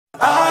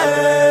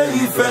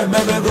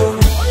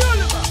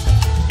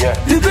Yeah.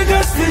 The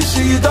biggest fish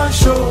you don't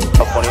show.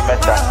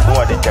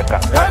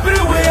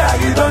 Everywhere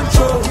you don't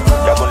show.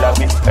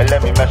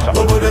 Let me mess up.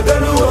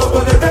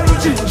 Obodedelu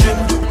chin.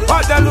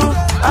 Odalu,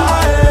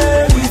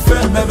 Ife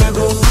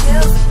mebego.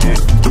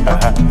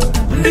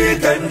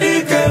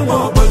 Ndike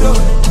mobodo.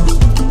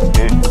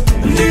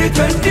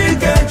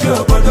 Ndike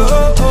jobodo.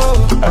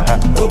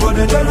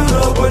 Obodedelu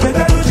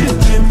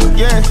chin.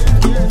 Yeah.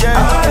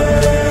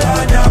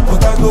 Anya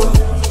potago.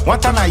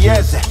 Wantana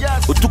yeze,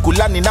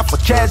 utukulani na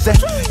focheze.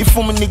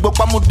 Ifumu nigbo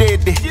kwa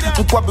mudede,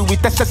 nkwabi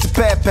witese si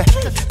pepe.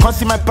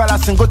 Consi my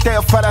palace and go tell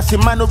your father, say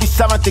man no be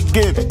servant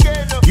again.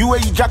 You where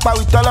you jackpot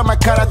with all of my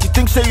carrots, you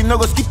think say you no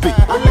go skip it.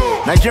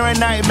 Nigerian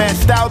nightmare,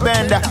 style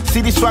bender.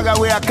 See the swagger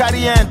where I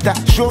carry enter.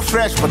 Show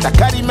fresh, but I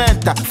carry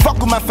mental. Fuck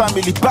with my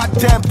family, bad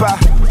temper.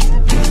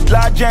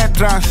 Large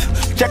entrance,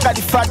 check out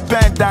the fat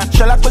pendant.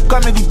 Shall I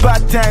become the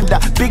bartender?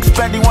 Big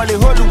spending only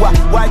Hollywood.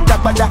 White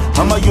tapada,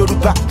 I'm a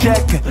Yoruba,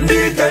 check.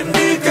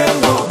 Ndike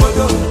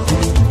mobodo.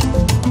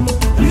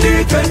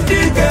 Ndike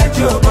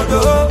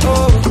jobodo.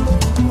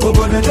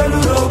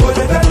 Obodedelu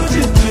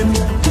chin.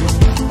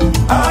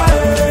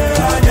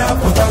 Anya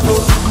potago.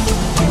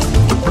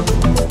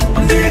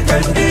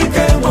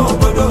 Ndike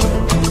mobodo.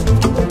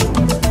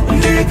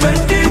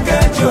 Ndike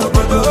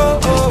jobodo.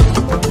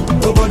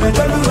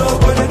 Obodedelu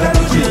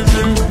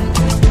chin.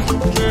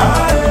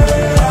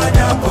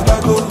 Anya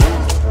potago.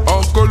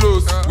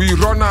 Onkolos, we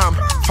run am.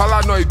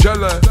 Falana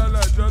ijele.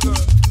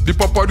 The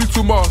popori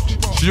too much,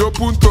 she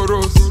open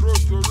toros.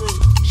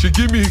 She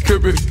give me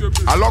Ikebe,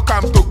 I lock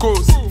am to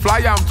coast. Fly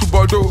am to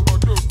Bordeaux,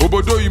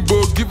 Obodo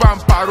Imbo, give am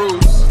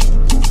paros.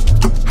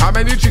 How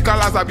many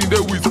chikalas I been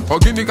there with?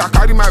 Organic, I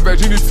carry my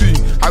virginity.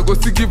 I go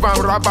still give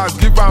am rabbits,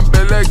 give am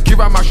belle, give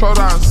am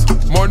assurance.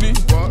 Money,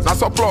 na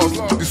surplus,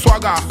 the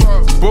swagger,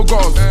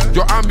 bogus,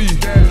 your army.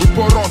 We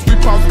pour us, we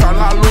pass,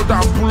 gala, load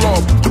and pull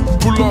up.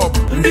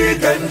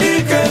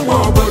 Ndike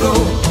mobodo.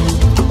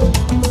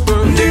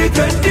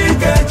 Ndike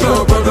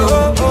jobodo.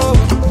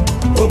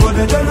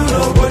 Obodedelu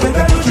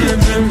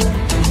chin.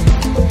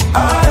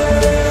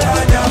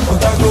 Anya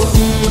potago.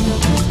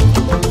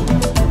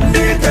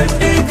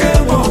 Ndike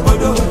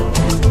mobodo.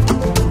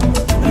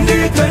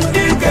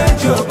 Ndike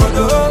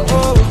jobodo.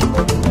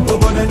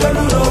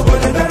 Obodedelu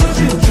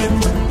chin.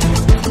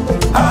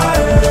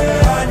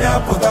 Anya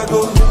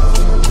potago.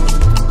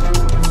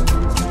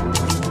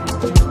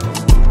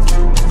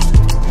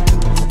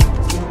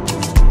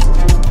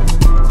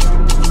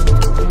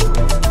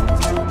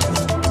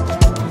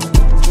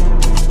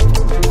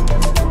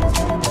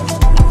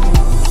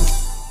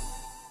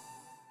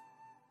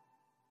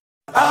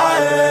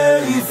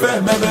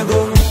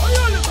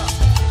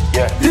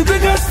 Yeah. The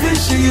biggest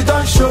fish you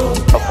don't show.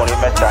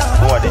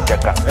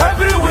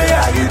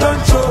 Everywhere you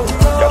don't show.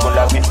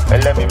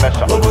 Let me mess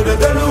up.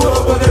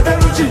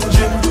 Obodedelu chin.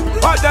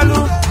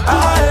 Odalu,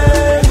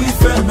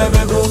 Ife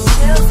mebego.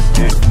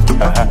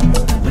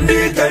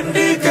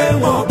 Ndike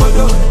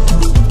mobodo.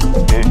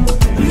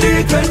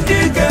 Ndike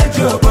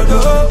jobodo.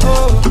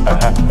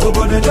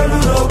 Obodedelu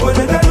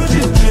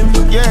chin.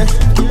 Yeah.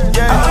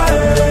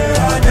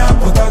 Anya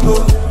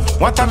potago.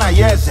 Wantana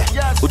yeze,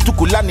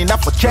 utukulani na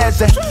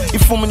focheze.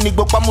 Ifumu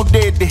nigbo kwa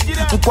mudede,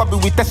 nkwabi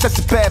witese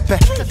si pepe.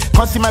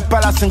 Consi my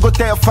palace and go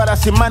tell your father,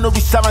 say man no be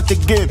servant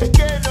again.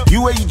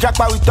 You where you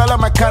jackpot with all of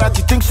my carrots,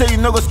 you think say you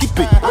no go skip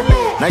it.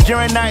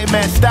 Nigerian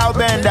nightmare, style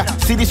bender.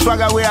 See the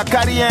swagger where I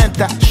carry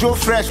enter. Show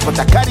fresh, but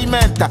I carry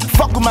mental.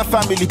 Fuck with my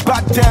family,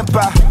 bad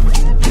temper.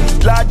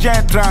 Large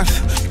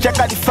entrance, check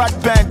out the fat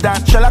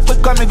pendant. Shall I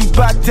become the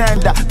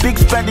bartender? Big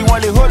spending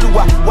only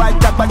Hollywood. White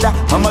tapada,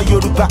 I'm a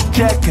Yoruba,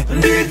 check.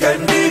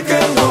 Ndike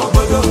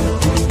mobodo.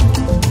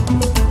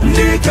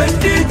 Ndike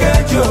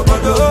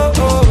jobodo.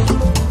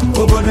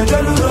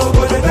 Obodedelu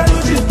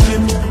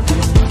chin.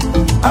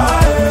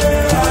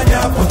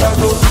 Anya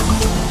potago.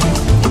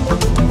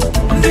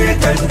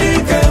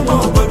 Ndike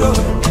mobodo.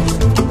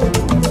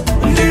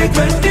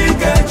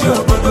 Ndike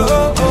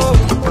jobodo.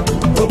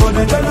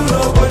 Obodedelu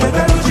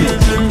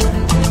chin.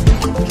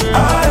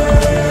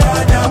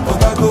 Anya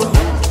potago.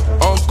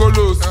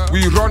 Onkolos,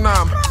 we run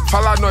am.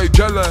 Falana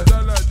ijele.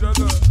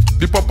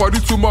 The popori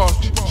too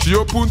much, she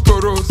open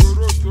toros.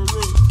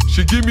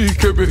 She give me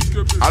Ikebe,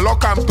 I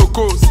lock am to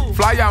coast.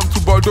 Fly am to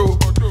Bordeaux,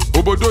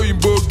 Obodo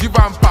Imbo, give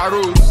am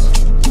paros.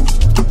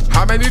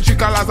 How many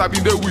chikalas I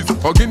been there with?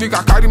 Organic,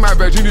 I carry my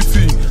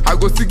virginity. I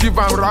go still give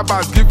am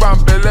rabbits, give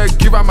am belle,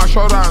 give am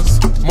assurance.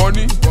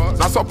 Money,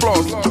 na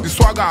surplus, the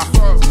swagger,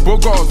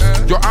 bogus,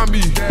 your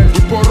army. We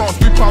pour us,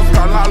 we pass,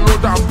 gala,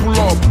 load and pull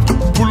up.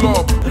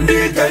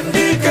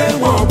 Ndike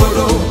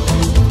mobodo.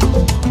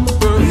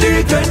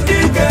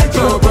 Ndike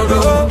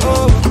jobodo.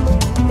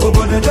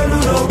 Obodedelu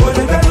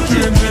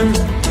chin.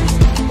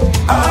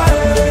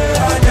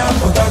 Anya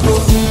potago.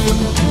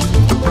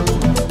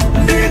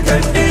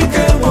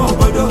 Ndike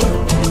mobodo.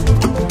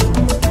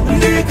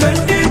 Ndike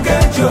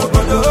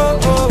jobodo.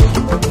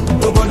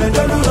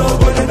 Obodedelu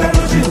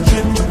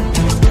chin.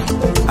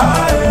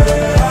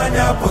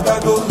 Anya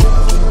potago.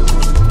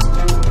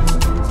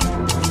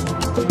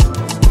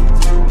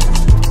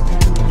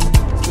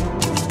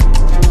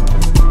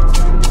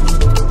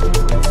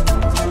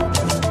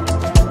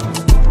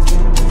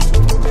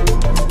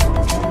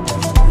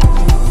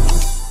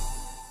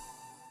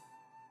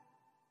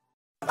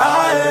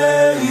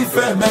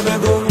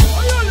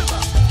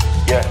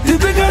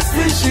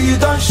 fish you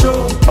don't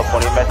show.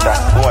 Okoli meta,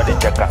 who are the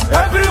checker?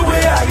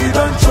 Everywhere you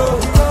don't show.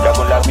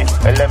 Jagulabi,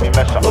 let me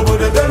mess up.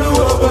 Obodedelu,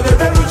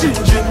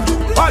 chin.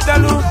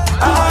 Odalu,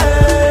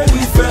 aye,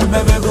 ife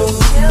mebego.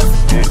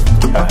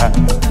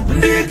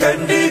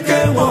 Ndike,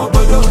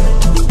 obodo.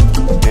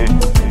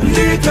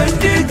 Ndike,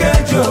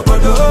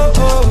 jobodo.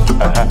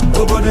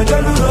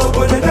 Obodedelu,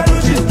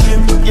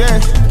 chin.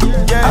 Yeah.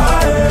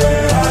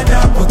 Aye, anya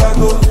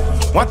potago.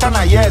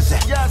 Wantana yeze,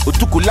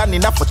 utukulani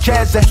na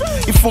focheze.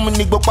 Ifumu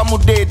nigbo kwa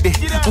mudede,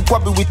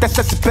 nkwabi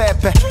witese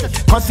pepe.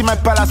 Consi my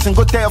palace and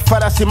go tell your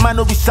father, say man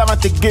no be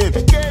servant again.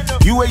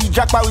 You where you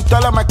jackpot with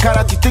all of my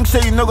carrots, you think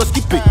say you no go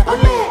skip it.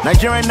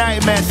 Nigerian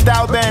nightmare,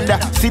 style bender.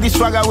 See the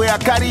swagger where I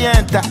carry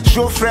enter.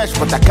 Show fresh,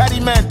 but I carry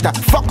mental.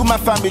 Fuck with my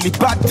family,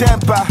 bad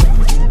temper.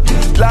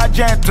 Large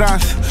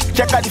entrance,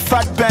 check out the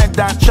fat band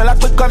down. Shall I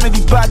put coming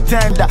the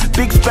bartender?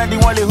 Big spending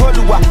while they hold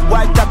you up.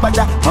 White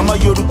tapada, I'm a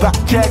Yoruba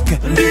check.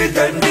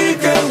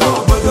 Ndike,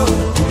 obodo.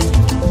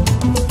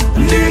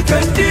 Ndike,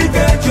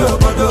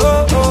 jobodo.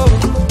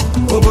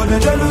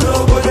 Obodedelu,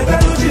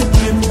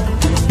 chin.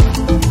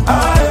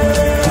 Aye,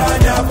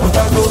 anya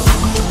potago.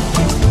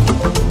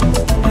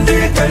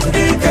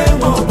 Ndike,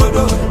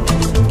 obodo.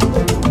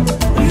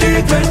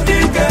 Ndike,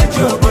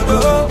 jobodo.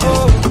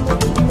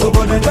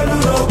 Obodedelu,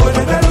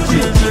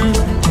 chin.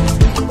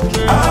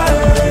 Aye,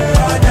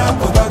 anya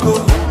potago.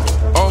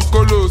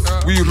 Onkolos,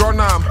 we run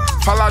am.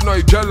 Falana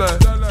Ijele.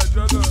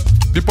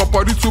 The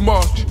popori too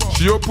much.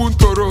 She open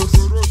toros.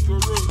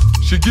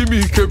 She give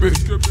me Ikebe.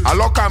 I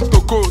lock am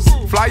to coast.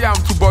 Fly am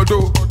to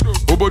Bordeaux.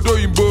 Obodo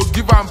Imbo,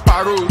 give am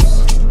paros.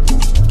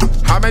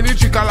 How many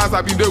chikalas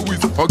I been there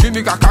with?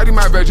 Organic, I carry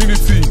my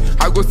virginity.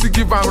 I go still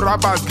give am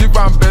rabbits, give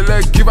am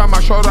belle, give am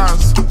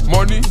assurance.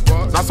 Money,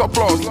 na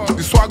surplus,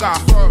 the swagger,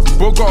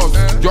 bogus,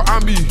 your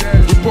army,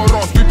 the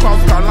porous, we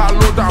pass gala,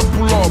 load and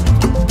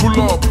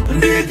pull up.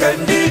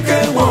 Ndike,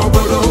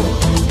 obodo.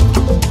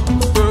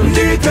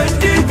 Ndike,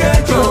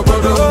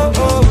 jobodo.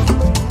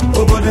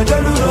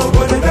 Obodedelu,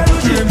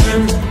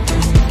 chin.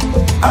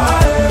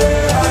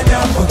 Aye, anya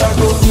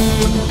potago.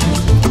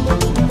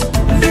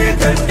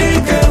 Ndike,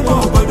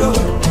 obodo.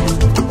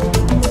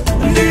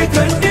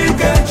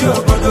 Ndike,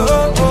 jobodo.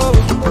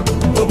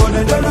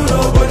 Obodedelu,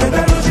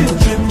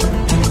 chin.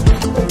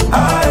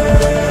 Aye,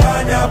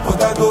 anya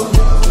potago.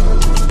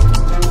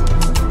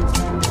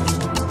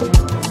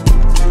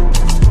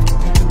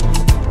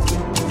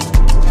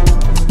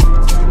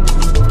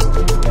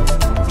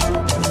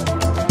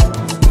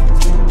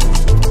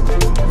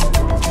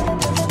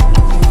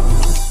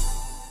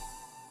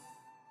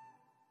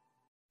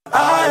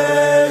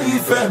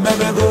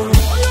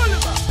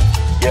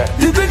 Yeah.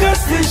 The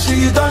biggest fish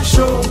you don't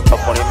show.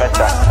 Okoli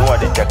meta, who are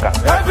the checker?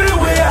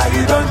 Everywhere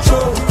you don't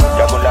show.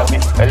 Jagulabi,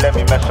 let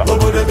me mess up.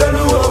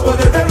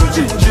 Obodedelu,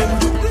 chin.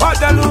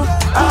 Odalu,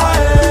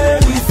 aye,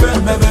 ife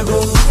mebego.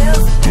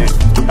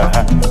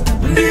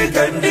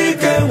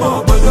 Ndike,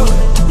 obodo.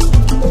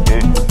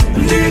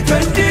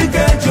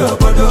 Ndike,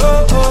 jobodo.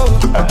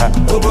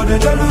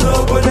 Obodedelu,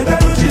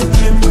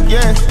 chin.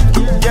 Yeah.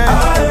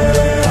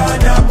 Aye,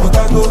 anya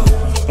potago.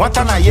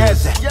 Wantana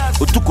yeze,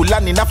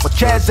 utukulani na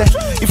focheze.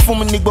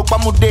 Ifumu nigbo kwa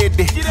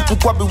mudede,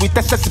 nkwabi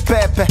witese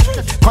pepe.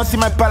 Consi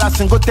my palace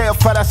and go tell your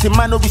father, say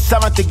man no be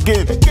servant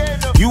again.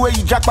 You where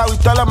you jackpot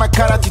with all of my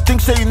carrots, you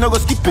think say you no go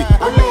skip it.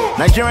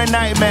 Nigerian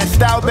nightmare,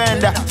 style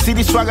bender. See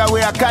the swagger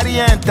where I carry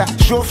enter.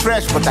 Show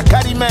fresh, but I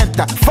carry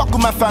mental. Fuck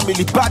with my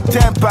family, bad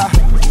temper.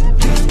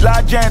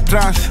 Large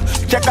entrance,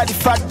 check out the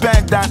fat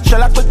band down.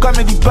 Shall I put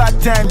coming the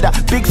bartender?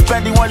 Big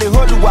spending while they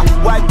hold you up.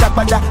 White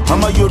tapada,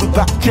 I'm a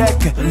Yoruba check.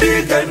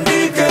 Ndike,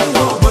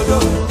 obodo.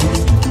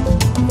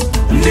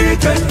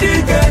 Ndike,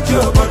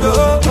 jobodo.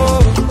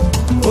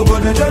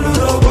 Obodedelu,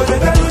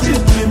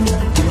 chin.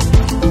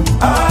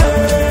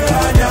 Aye,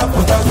 anya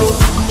potago.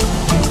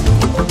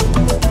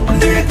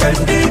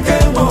 Ndike,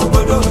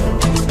 obodo.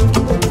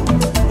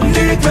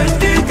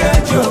 Ndike,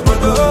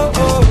 jobodo.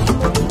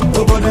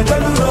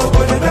 Obodedelu,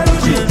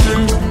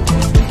 chin.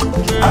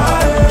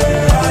 Aye,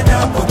 anya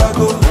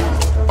potago.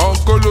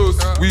 Onkolos,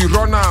 we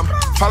run am.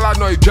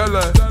 Falana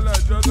Ijele.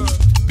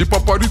 The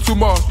popori too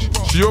much.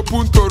 She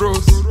open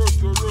toros.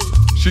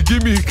 She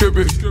give me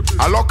Ikebe.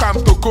 I lock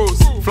am to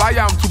coast. Fly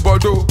am to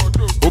Bordeaux.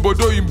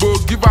 Obodo Imbo,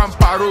 give am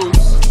paros.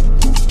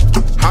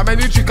 How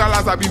many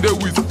chikalas I been there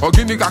with?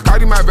 Organic, I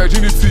carry my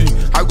virginity.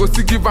 I go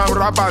still give am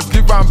rabbits,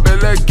 give am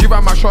belle, give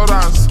am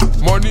assurance.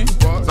 Money,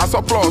 na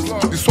surplus,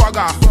 the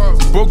swagger,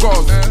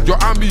 bogus, your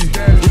army,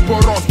 the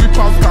porous, we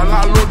pass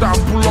gala, load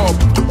and pull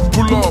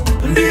up.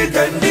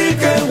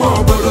 Ndike,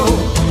 obodo.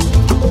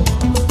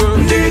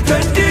 Ndike,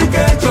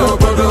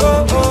 jobodo.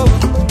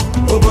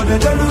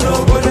 Obodedelu,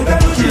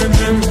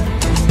 chin.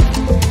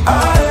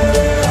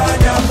 Aye,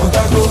 anya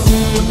potago.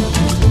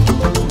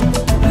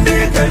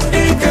 Ndike,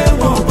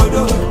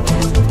 obodo.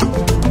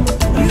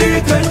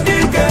 Ndike,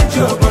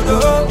 jobodo.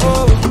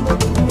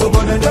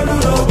 Obodedelu,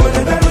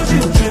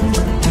 chin.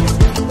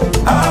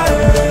 Aye,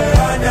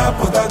 anya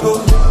potago.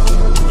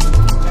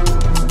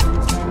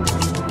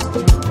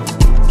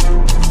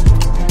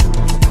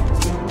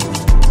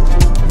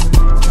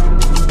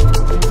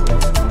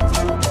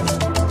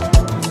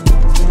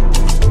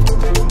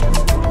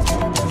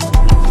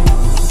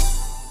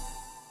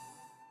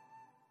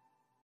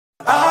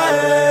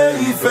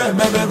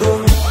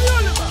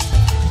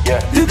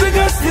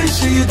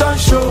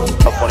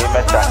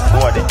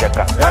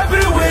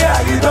 Everywhere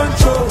I don't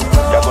show.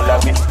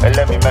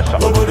 Let me mess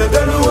up.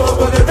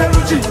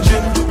 Obodedelu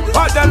chinchim.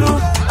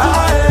 Odalu,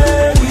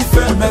 aye,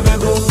 ife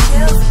mebego.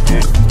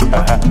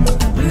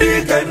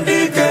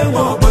 Ndike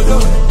mobodo.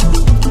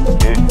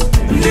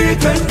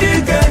 Ndike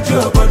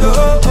jobodo.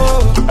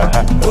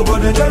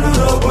 Obodedelu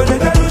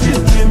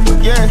chinchim.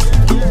 Yeah.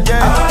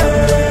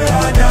 Aye,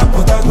 anya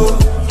potago.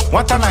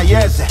 Wantana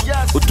yeze,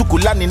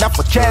 utukulani na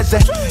focheze.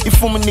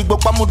 Ifumu nigbo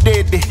kwa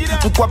mudede,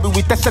 nkwabi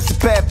witese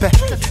pepe.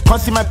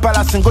 Consi my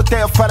palace and go tell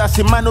your father,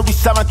 say man no be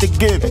servant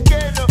again.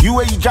 You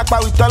where you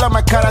jackpot with all of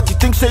my karate,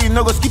 think say you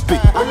no go skip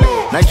it.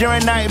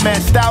 Nigerian nightmare,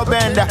 style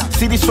bender.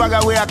 See the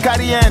swagger where I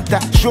carry enter.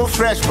 Show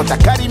fresh, but I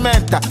carry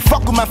mental.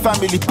 Fuck with my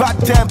family, bad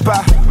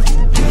temper.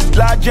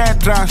 Large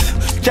entrance,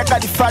 check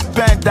out the fat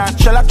band down.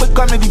 Shall I quick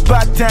comedy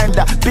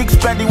bartender? Big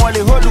spending while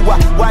they hold you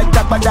up. White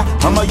tapada,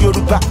 I'm a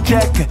Yoruba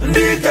check.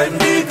 Ndike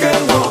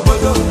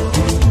mobodo.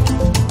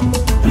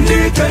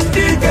 Ndike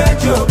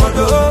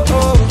jobodo.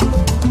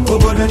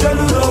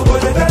 Obodedelu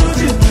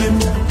chinchim.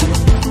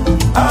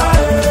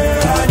 Aye,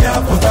 anya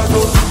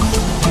potago.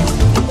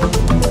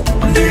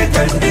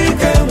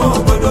 Ndike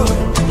mobodo.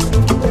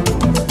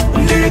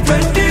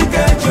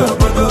 Ndike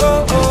jobodo.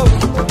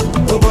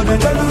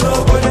 Obodedelu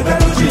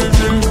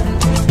chinchim.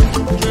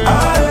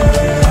 Aye,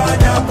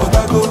 anya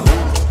potago.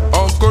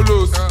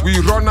 Onkolos, we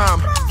run am.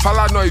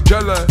 Falana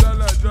jealous.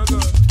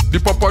 The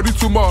popori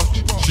too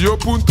much. She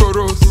open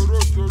toros.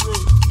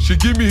 She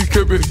give me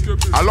Ikebe.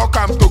 I lock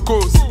am to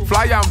coast.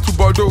 Fly am to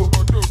Bordeaux.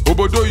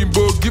 Obodo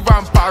imbo, give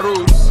am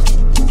paros.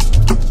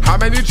 How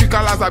many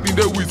chikalas I been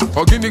there with?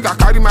 Organic, I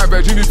carry my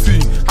virginity.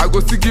 I go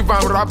still give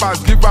am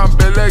rabbits, give am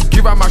belle,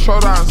 give am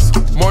assurance.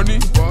 Money,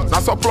 na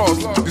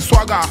surplus, the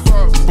swagger,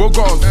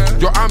 bogus,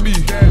 your army,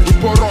 we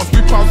pour us,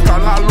 we pass,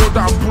 gala, load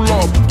and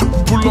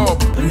pull up.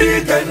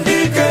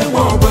 Ndike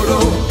mobodo.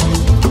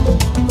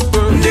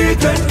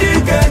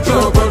 Ndike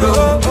jobodo.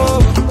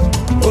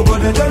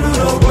 Obodedelu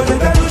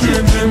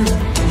chinchim.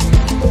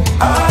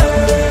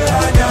 Aye,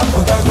 anya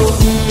potago.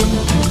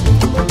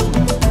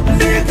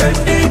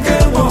 Ndike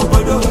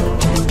mobodo.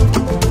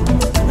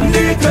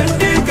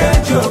 Ndike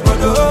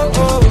jobodo.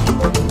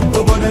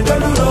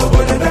 Obodedelu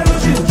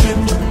chinchim.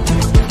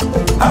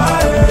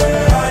 Aye,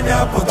 anya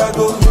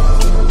potago.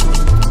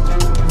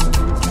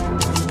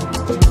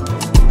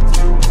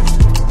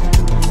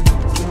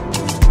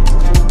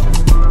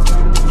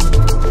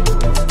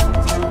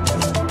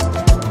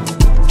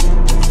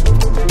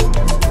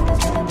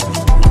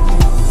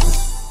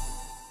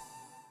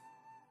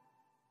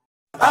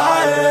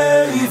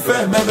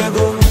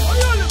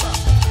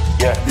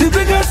 Yeah. The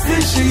biggest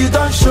fish she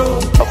don't show.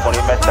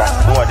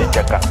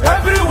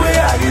 Everywhere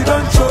I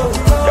don't show.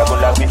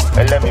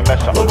 Let me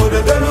mess up.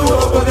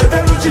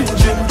 Obodedelu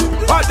chinchim.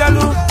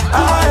 Odalu,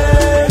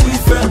 aye,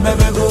 ife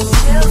mebego.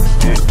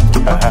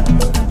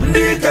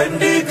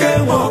 Ndike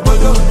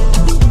mobodo.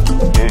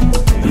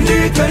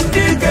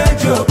 Ndike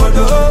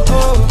jobodo.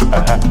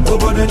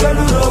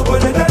 Obodedelu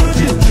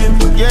chinchim.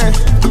 Yeah.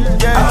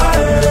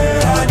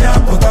 Aye, anya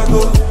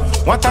potago.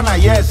 Wantana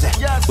yeze,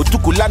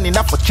 utukulani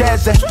na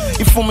focheze.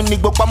 Ifumu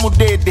nigbo kwa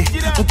mudede,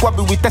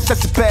 nkwabi witese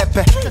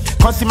pepe.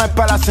 Consi my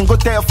palace and go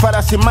tell your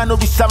father, say man no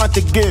be servant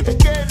again.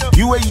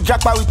 You where you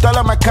jackpot with all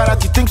of my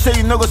karate, think say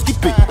you no go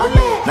skip it.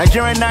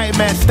 Nigerian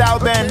nightmare, style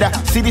bender.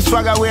 See the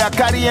swagger where I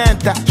carry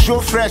enter. Show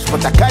fresh,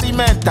 but I carry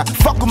mental.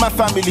 Fuck with my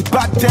family,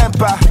 bad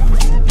temper.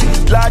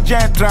 Large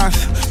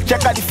entrance,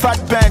 check out the fat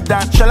band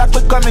down. Shall I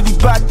quick comedy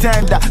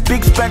bartender?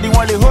 Big spending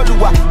while they hold you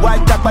up.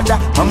 White tapada,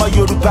 I'm a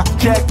Yoruba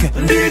check.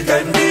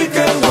 Ndike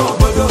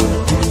mobodo.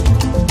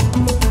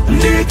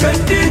 Ndike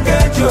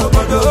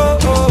jobodo.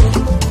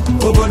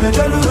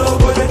 Obodedelu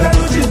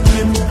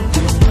chinchim.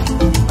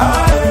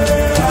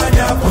 Aye,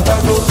 anya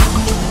potago.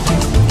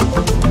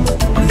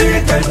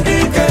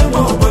 Ndike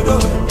mobodo.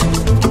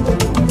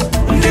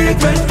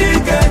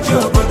 Ndike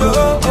jobodo.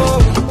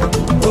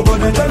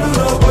 Obodedelu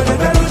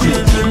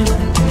chinchim.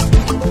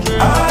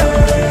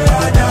 Aye,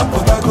 anya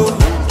potago.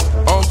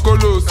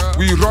 Onkolos,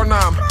 we run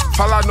am.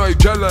 Falana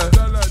jealous.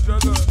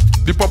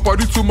 The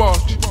popori too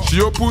much.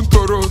 She open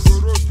toros.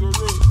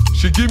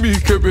 She give me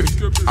Ikebe.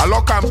 I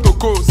lock am to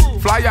coast.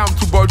 Fly am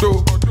to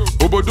Bordeaux.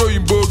 Obodo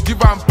imbo,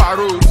 give am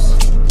paros.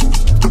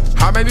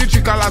 How many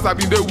chikalas I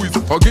been there with?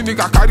 Organic,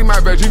 I carry my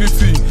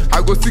virginity.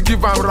 I go still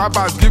give am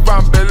rabbits, give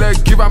am belle,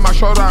 give am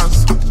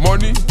assurance.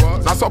 Money,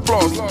 na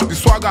surplus, the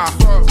swagger,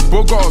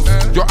 bogus,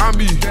 your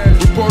army,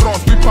 we pour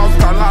us, we pass,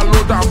 gala,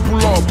 load and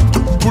pull up.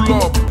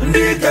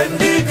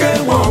 Ndike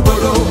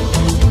mobodo.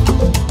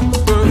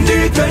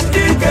 Ndike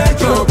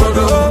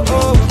jobodo.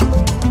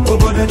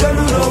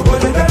 Obodedelu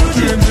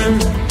chinchim.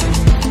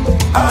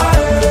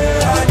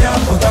 Aye, anya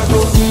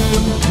potago.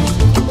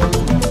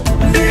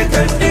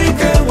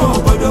 Ndike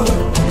mobodo.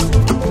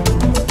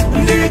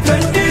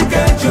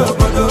 Ndike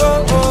jobodo.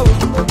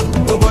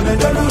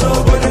 Obodedelu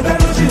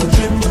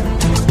chinchim.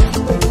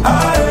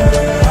 Aye,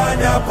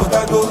 anya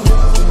potago.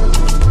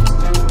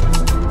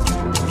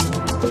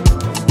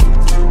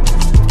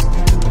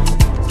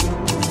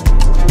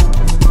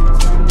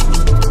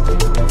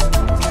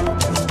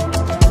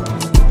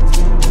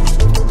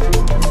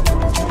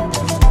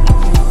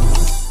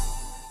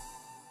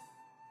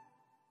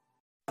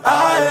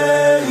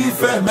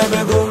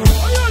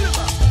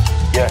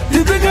 The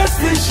biggest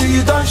fish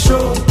you don't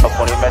show.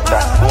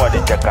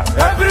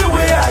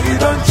 Everywhere you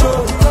don't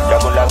show.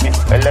 Obodo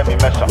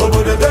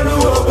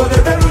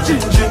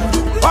chinchim.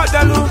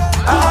 Odalu,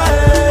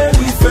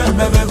 ife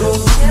memego.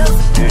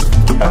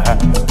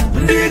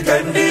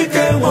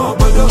 Ndike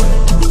obodo.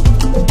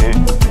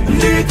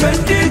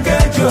 Ndike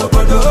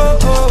jobodo.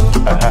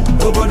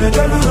 Obodo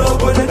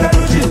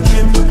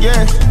chinchim.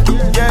 Yeah.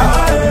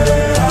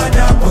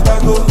 Anya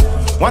potago.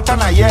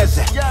 Wantana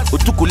yeze,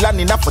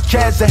 utukulani na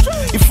focheze.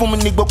 Ifumu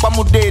nigbo kwa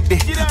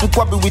mudede,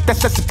 nkwabi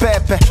witese si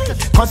pepe.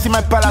 Come see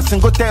my palace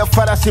and go tell your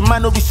father, say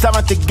man no be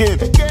servant again.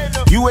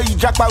 You where you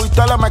jackpot with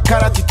all of my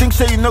carrots, you think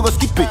say you no go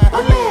skip it.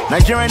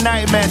 Nigerian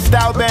nightmare,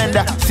 style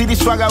bender. See the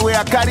swagger where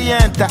I carry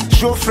enter.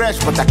 Show fresh,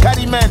 but I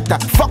carry mental.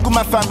 Fuck with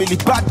my family,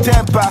 bad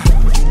temper.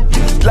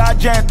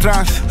 Large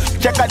entrance,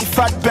 check out the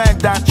fat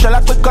bender. Shall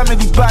I quick come in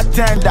the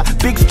bartender?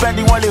 Big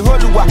spending one the whole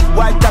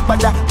white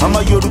tapada. I'm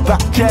a Yoruba,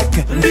 check.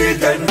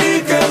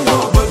 Ndike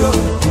obodo.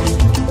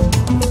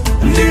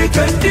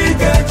 Ndike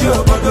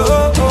jobodo.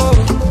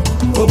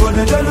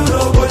 Obodo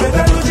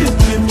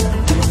chinchim.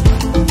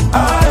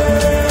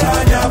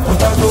 Anya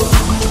potago.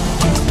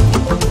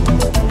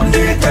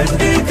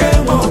 Ndike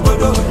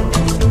obodo.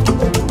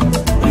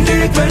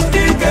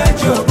 Ndike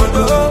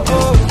jobodo.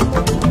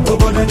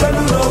 Obodo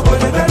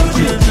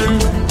chinchim.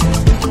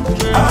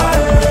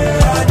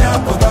 Anya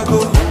potago.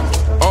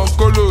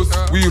 Onkolos,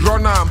 we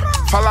run am.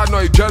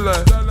 Falana Ijele.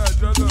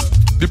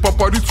 The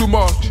popori too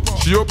much.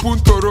 She open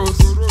toros.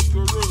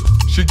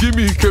 She give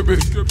me Ikebe.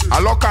 I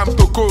lock am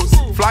to coast.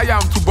 Fly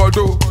am to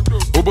Bordeaux.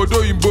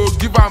 Obodo Imbo,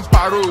 give am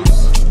paros.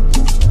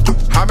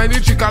 How many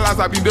chikalas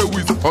I been there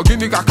with?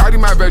 Organic, I carry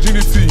my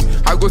virginity.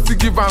 I go still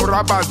give am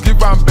rabbits,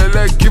 give am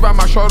belle, give am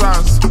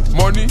assurance.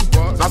 Money,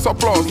 na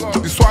surplus,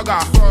 the swagger,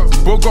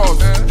 bogus,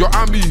 your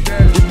army,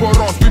 the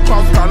porous, we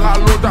pass Kala,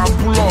 load and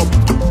pull up.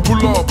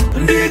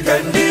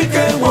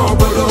 Ndike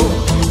obodo.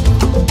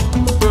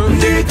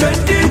 Ndike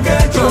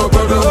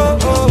jobodo.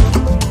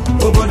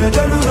 Obodo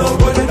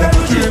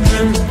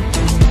chinchim.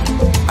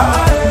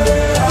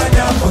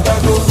 Anya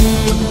potago.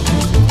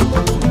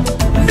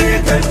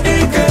 Ndike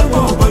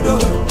obodo.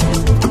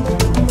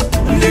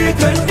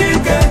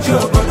 Ndike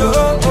jobodo.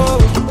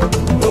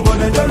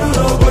 Obodo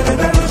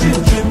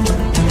chinchim.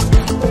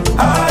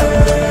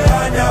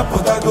 Anya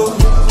potago.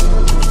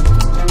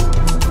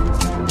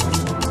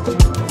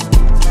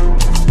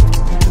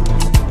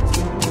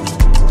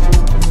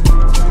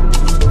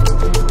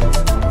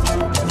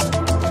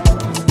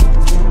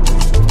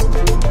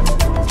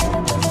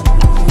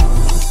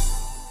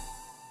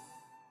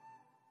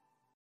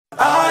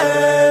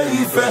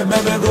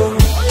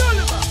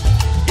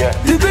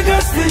 The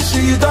biggest fish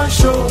you don't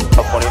show.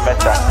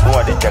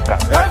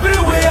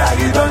 Everywhere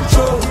you don't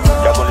show.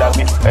 Obodo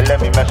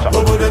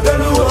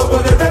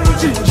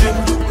chinchim.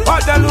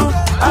 Odalu,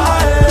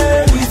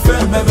 ife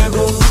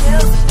memego.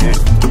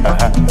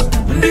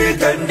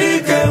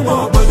 Ndike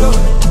obodo.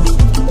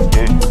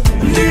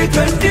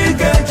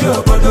 Ndike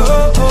jobodo.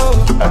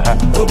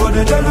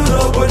 Obodo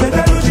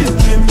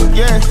chinchim.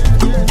 Yeah.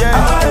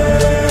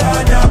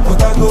 Anya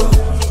potago.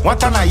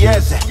 Wantana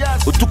yeze,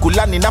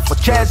 utukulani na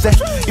focheze.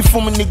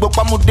 Ifumu nigbo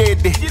kwa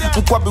mudede,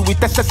 nkwabi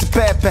witese si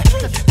pepe.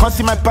 Come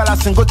see my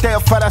palace and go tell your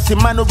father, say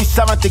man no be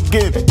servant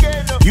again.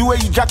 You where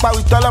you jackpot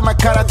with all of my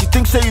carrots, you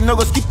think say you no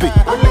go skip it.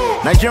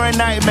 Nigerian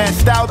nightmare,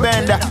 style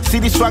bender. See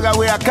the swagger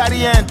where I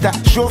carry enter.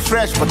 Show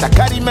fresh, but I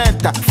carry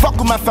mental. Fuck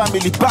with my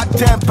family, bad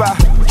temper.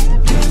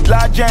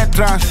 Large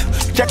entrance,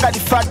 check out the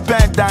fat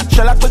bender.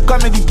 Shall I quick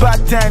come in the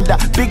bartender?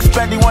 Big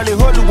spending one the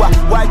whole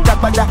white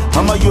tapada.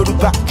 I'm a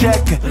Yoruba,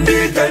 check.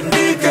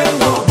 Ndike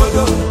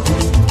obodo.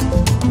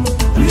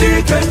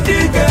 Ndike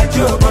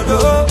jobodo.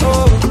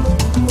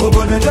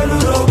 Obodo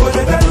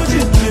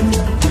chinchim.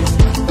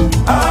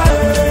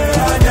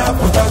 Anya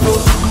potago.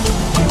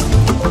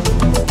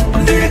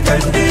 Ndike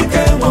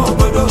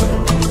obodo.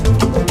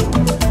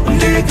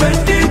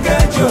 Ndike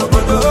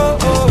jobodo.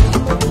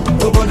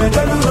 Obodo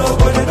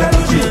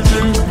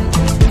chinchim.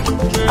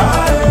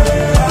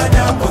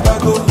 Anya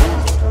potago.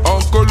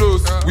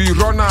 Onkolos, we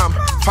run am.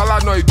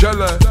 Falana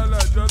Ijele.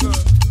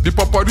 The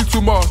popori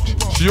too much.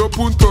 She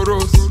open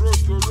toros.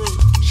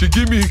 She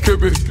give me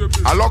Ikebe.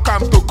 I lock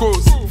am to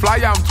coast. Fly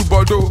am to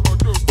Bordeaux.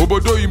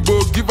 Obodo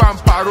Imbo, give am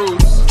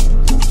paros.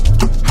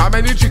 How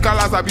many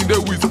chikalas I been there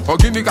with?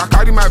 Organic, I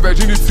carry my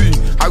virginity.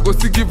 I go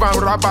still give am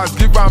rabbits,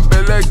 give am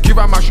belle, give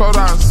am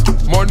assurance.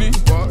 Money,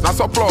 na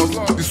surplus,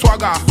 the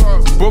swagger,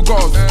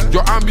 bogus,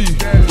 your army,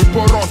 the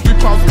porous, we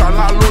pass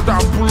Kala, load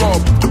and pull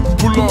up.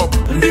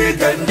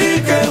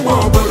 Ndike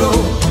obodo.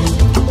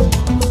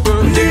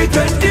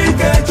 Ndike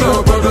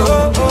jobodo.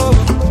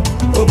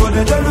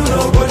 Obodo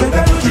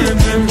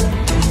chinchim.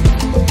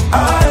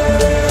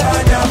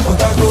 Anya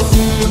potago.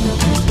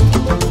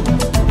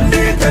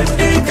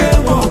 Ndike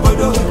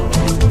obodo.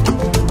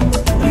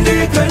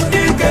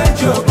 Ndike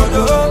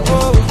jobodo.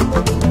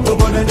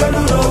 Obodo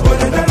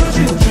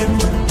chinchim.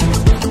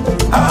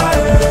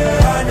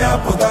 Anya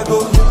potago.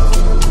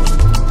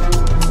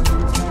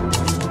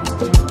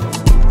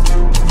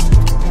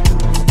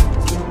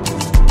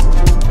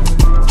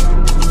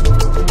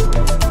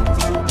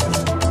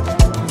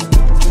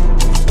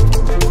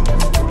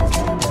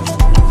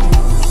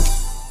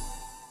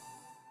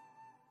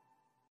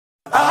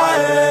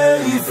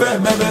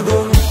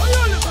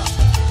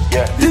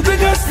 The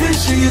biggest thing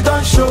she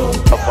don't show.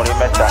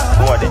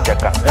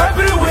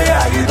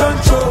 Everywhere you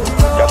don't show.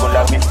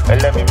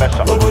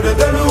 Obodo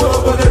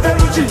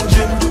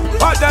chinchim.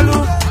 Odalu,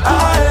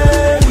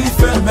 aye,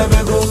 ife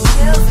mebego.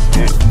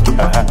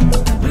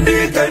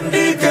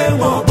 Ndike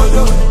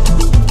obodo.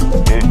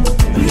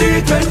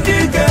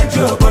 Ndike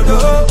jobodo.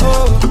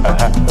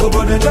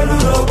 Obodo dalu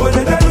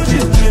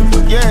chinchim.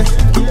 Yeah.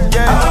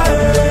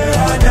 Aye,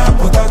 anya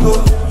potago.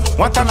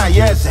 Wantana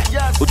yeze,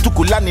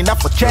 utukulani na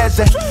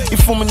focheze.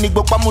 Ifumu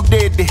nigbo kwa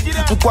mudede,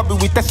 nkwabi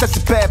witese si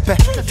pepe.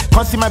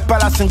 Come see my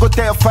palace and go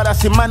tell your father,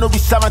 say man no be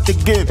servant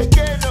again.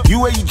 You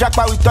where you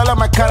jackpot with all of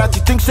my carrots,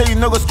 you think say you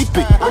no go skip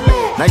it.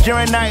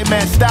 Nigerian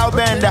nightmare, style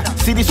bender.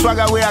 See the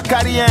swagger where I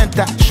carry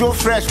enter. Show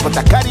fresh, but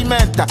I carry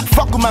mental.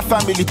 Fuck with my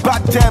family,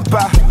 bad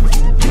temper.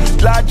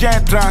 Large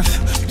entrance,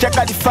 check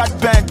out the fat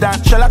bender.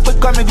 Shall I quick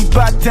come in the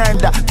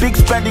bartender? Big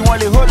spending one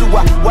the whole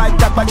white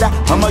tapada,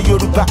 I'm a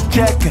Yoruba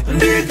check.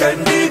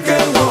 Ndike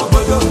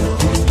obodo.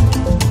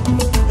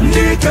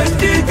 Ndike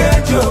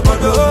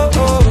jobodo.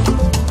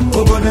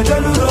 Obodo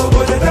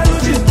dalu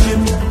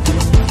chinchim.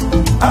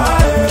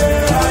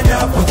 Aye, anya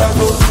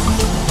potago.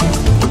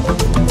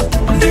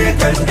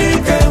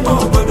 Ndike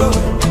obodo.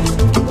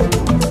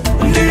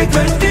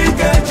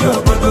 Ndike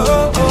jobodo.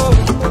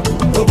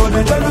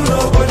 Obodo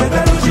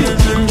dalu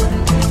chinchim.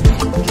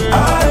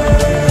 Aye,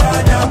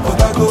 anya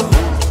potago.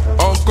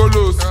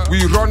 Onkolos, we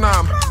run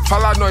am.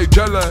 Falana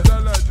Ijele.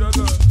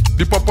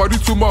 The popori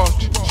too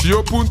much. She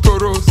open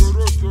toros.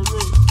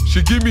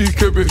 She give me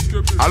Ikebe.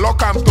 I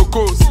lock am to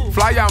coast.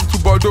 Fly am to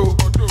Bordeaux.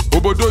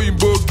 Obodo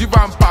Imbo, give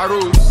am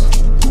paros.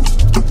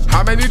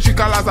 How many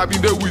chikalas I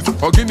been there with?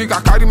 Organic,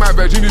 I carry my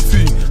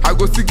virginity. I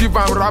go still give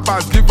am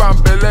rappers, give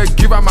am belle,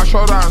 give am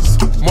assurance.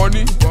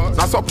 Money,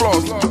 na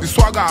surplus, the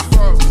swagger,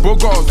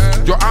 bogus,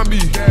 your army,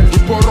 we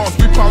pour us,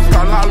 we pound,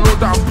 kala,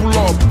 load and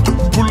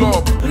pull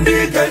up.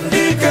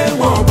 Ndike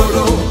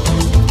obodo.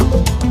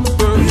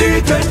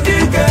 Ndike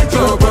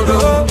jobodo.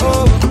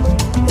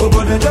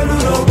 Obodo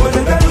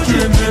dalu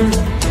chinchim.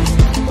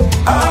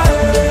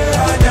 Aye,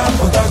 anya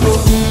potago.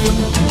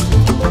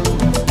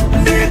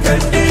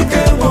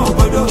 Ndike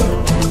obodo.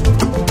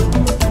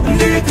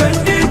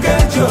 Ndike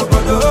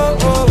jobodo.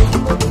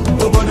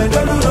 Obodo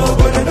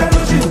dalu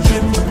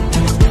chinchim.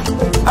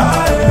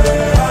 Aye,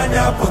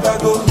 anya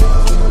potago.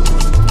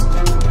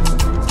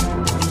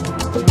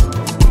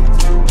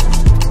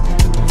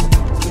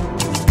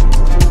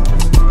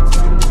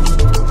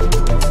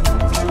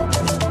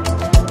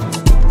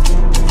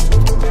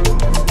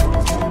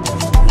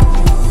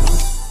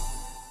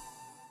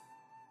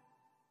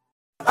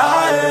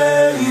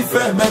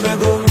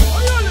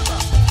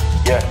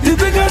 The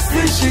biggest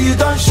thing she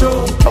don't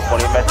show.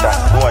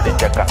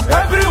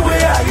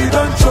 Everywhere you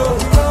don't show.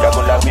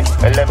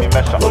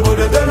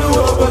 Obodo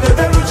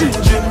dalu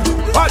chinchim.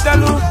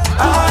 Odalu,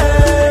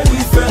 aye,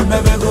 ife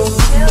mebego.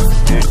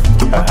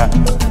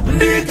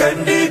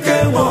 Ndike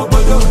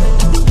obodo.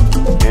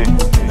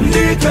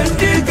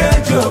 Ndike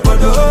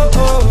jobodo.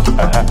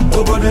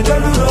 Obodo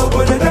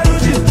dalu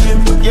chinchim.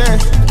 Yeah.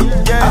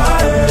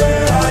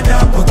 Aye, anya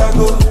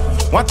potago.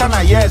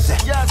 Wantana yeze,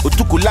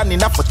 utukulani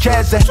na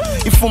focheze.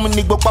 Ifumu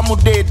nigbo kwa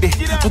mudede,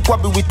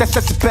 nkwabi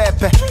witese si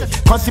pepe.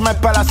 Come see my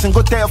palace and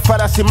go tell your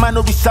father, say man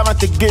no be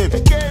servant again.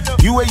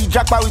 You where you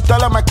jackpot with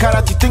all of my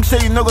carrots, you think say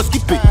you no go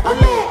skip it.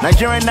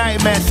 Nigerian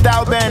nightmare,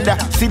 style bender.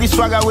 See the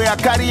swagger where I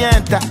carry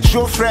enter.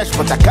 Show fresh,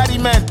 but I carry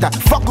mental.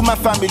 Fuck with my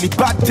family,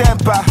 bad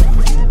temper.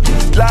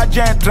 Large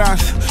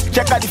entrance,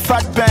 check out the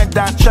fat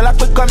bender. Shall I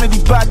quick come in the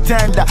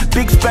bartender?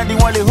 Big spending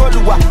one the whole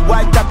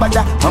white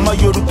tapada, I'm a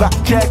Yoruba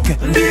check.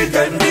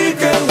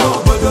 Ndike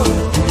obodo.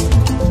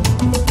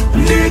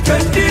 Ndike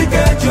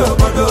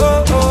jobodo.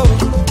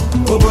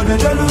 Obodo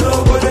dalu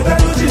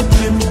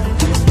chinchim.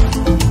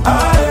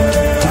 Aye,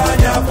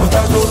 anya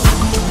potago.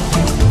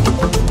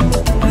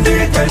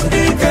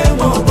 Ndike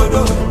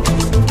obodo.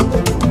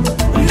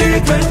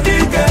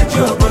 Ndike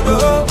jobodo.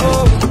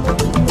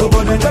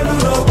 Obodo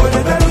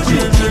dalu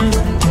chinchim.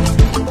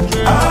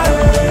 Aye,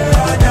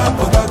 anya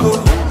potago.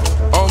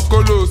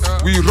 Onkolos,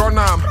 we run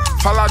am.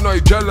 Falana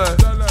Ijele.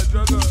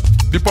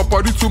 The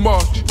popori too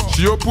much.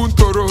 She open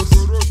toros.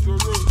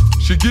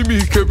 She give me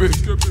Ikebe.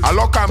 I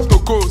lock am to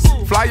coast.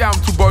 Fly am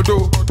to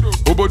Bordeaux.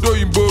 Obodo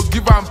Imbo,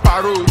 give am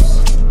paros.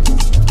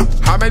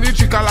 How many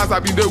chikalas I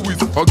been there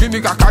with?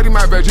 Organic, I carry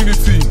my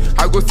virginity.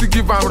 I go still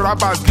give am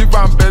rappers, give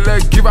am belle,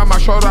 give am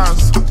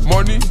assurance.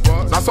 Money,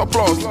 na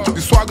surplus,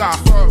 the swagger,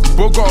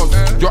 bogus,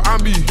 your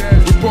army,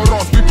 we pour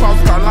us, we pound,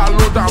 kala,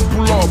 load and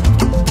pull up.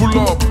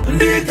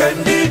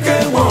 Ndike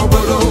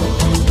obodo.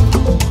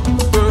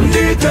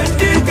 Ndike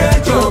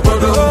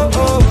jobodo.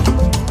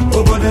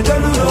 Obodo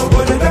dalu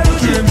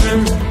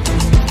chinchim.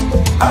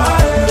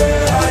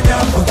 Aye, anya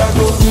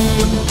potago.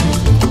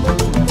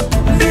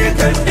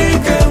 Ndike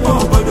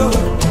obodo.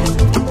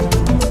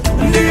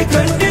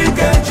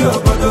 Ndike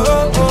jobodo.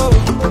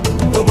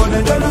 Obodo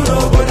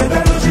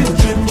dalu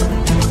chinchim.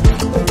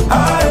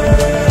 Aye,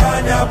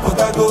 anya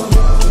potago.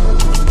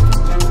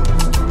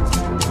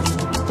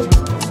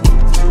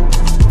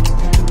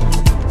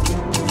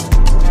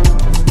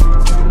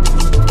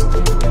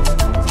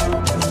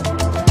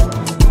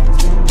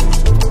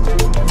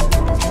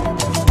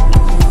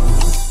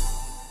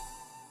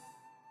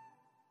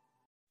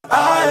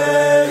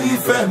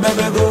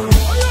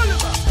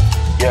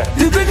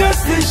 The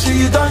biggest fish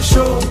you don't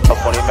show.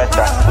 Okoli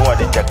meta, who are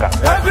the checker?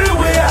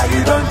 Everywhere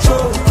you don't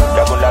show.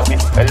 Jagulabi,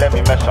 let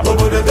me mess up.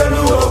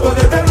 Obodedelu,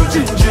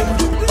 chin.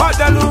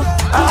 Odalu,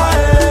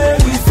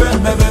 we feel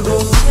mebego.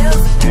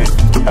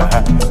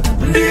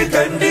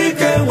 Ndike,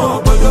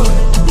 Ojoboh.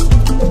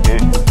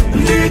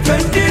 Ndike,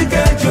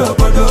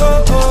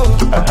 Ojoboh.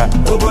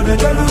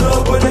 Obodedelu,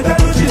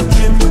 chin.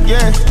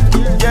 Yeah.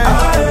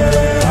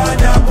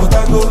 Anya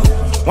potago.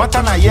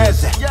 Watana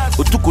yeze,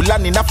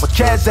 utukulani na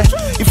focheze.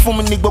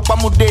 Ifumu nigbo kwa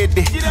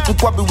mudede,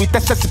 nkwabi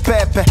witese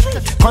pepe.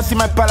 Consi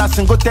my palace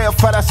and go tell your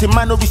father, say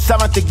man no be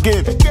servant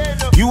again.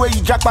 You where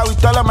you jackpot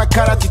with all of my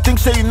carrots, you think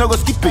say you no go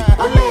skip it.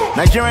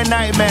 Nigerian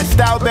nightmare,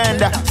 style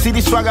bender. See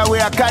the swagger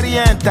where I carry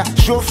enter.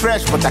 Show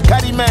fresh, but I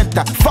carry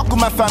mental. Fuck with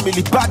my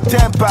family, bad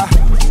temper.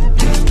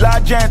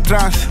 Large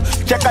entrance,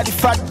 check out the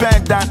fat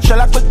band down.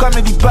 Shall I become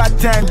the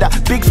bartender?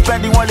 Big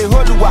spending on the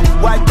whole world.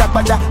 White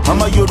tapada,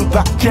 I'm a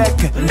Yoruba, check.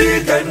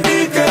 Ndike,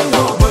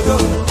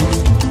 Ojoboh.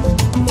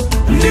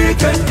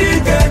 Ndike,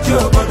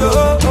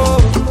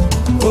 Ojoboh.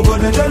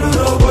 Obodedelu,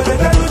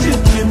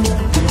 chin.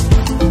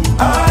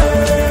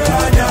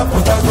 Anya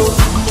potago.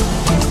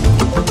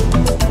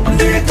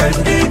 Ndike,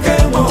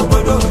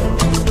 Ojoboh.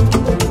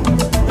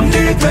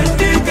 Ndike,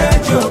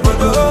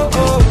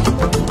 Ojoboh.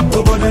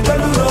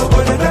 Obodedelu,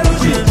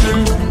 chin.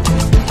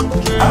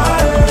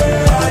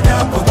 Anya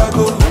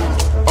potago.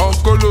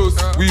 Onkolos,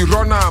 we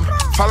run am.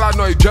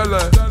 Falana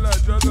Ijele.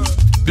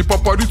 The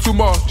popori too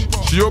much.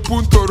 She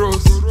open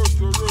toros.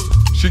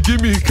 She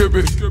give me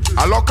Ikebe.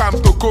 I lock am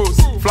to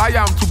coast. Fly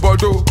am to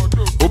Bordeaux.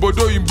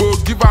 Obodo Imbo,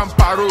 give am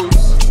paros.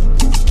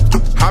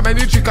 How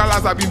many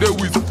chikalas I been there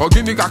with?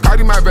 Organic, I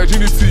carry my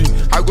virginity.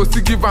 I go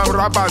still give am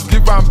rabbits,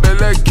 give am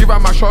belle, give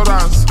am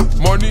assurance.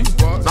 Money,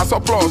 na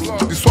surplus,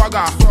 the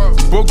swagger,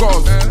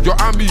 bogus, your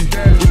army.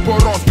 We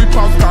pour us, we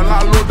pass,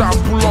 gala, load and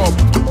pull up.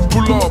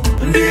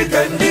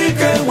 Ndike,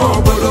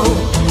 Ojoboh.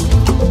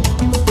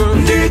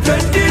 Ndike,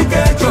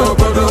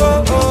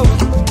 Ojoboh.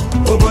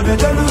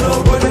 Obodedelu,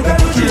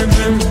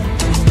 chin.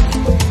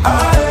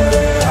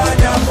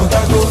 Anya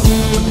potago.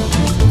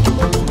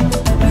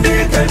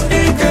 Ndike,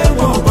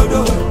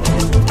 Ojoboh.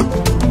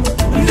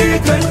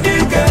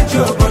 Ndike,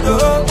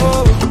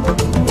 Ojoboh.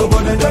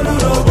 Obodedelu,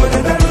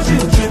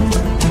 chin.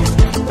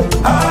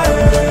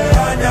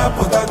 Anya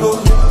potago.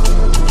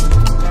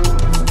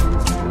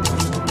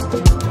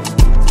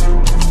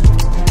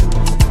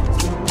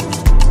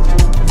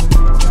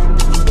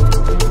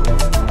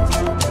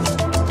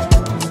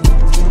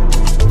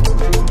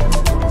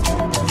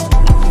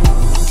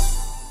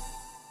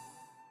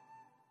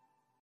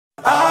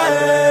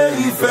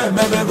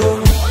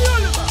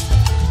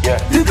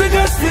 The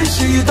biggest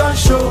fish you don't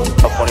show.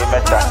 Okoli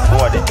meta, who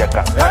are the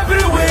checker?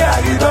 Everywhere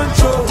you don't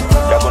show.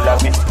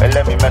 Jagulabi,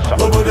 let me mess up.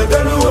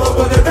 Obodedelu,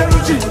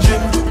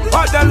 chin.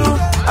 Odalu,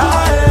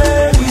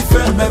 we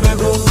feel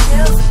mebego.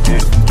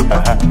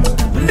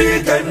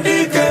 Ndike,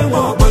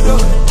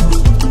 Ojoboh.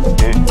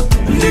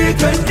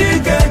 Ndike,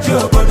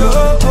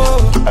 Ojoboh.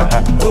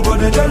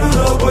 Obodedelu,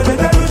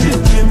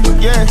 chin.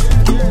 Yeah.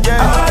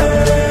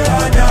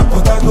 Anya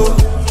potago.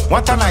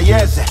 Watana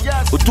yeze,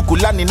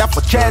 utukulani na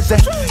focheze.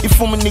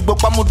 Ifumu nigbo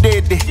kwa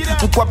mudede,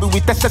 nkwabi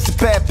witese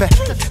pepe.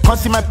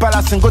 Consi my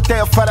palace and go tell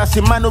your father,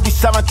 say man no be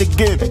servant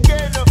again.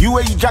 You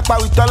where you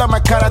jackpot with all of my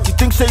carrots, you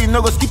think say you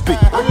no go skip it.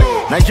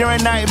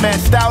 Nigerian nightmare,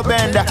 style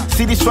bender.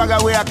 See the swagger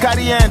where I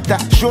carry enter.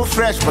 Show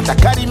fresh, but I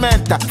carry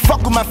mental.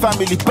 Fuck with my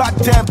family, bad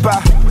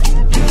temper.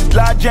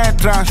 Large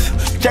entrance,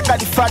 check out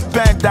the fat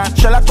band down.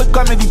 Shall I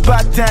become the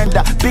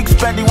bartender? Big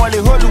spending on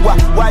the whole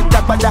world. White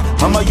tapada,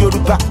 I'm a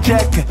Yoruba,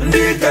 check.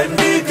 Ndike,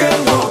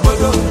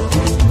 Ojoboh.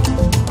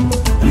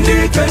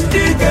 Ndike,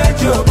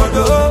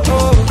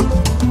 Ojoboh.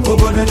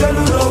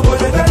 Obodedelu,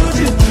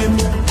 chin.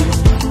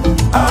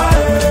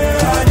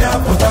 Anya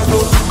potago.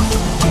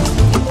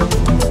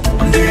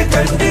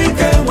 Ndike,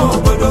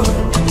 Ojoboh.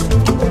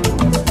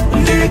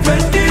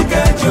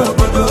 Ndike,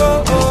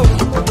 Ojoboh.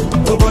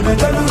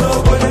 Obodedelu,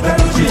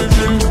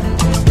 chin.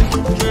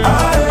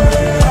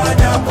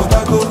 Anya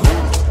potago.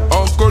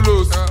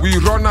 Onkolos, we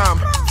run am.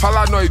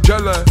 Falana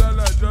Ijele.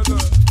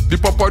 The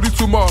popori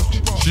too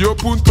much. She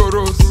open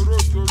toros.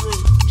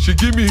 She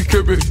give me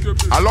Ikebe.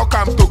 I lock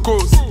am to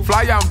coast.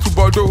 Fly am to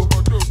Bordeaux.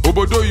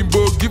 Obodo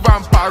Imbo, give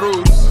am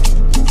paros.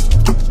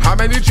 How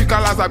many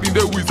chikalas I been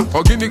there with?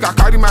 Organic, I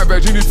carry my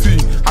virginity.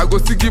 I go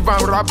still give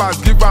am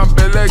rabbits, give am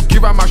belle,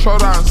 give am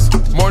assurance.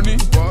 Money,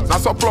 na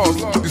surplus,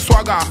 the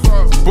swagger,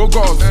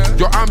 bogus,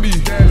 your army.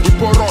 We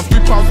pour us, we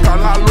pass,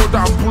 gala, load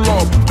and pull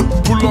up.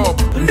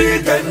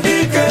 Ndike,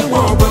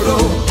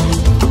 Ojoboh.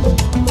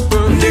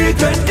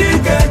 Ndike,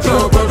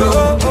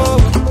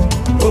 Ojoboh.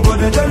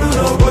 Obodedelu,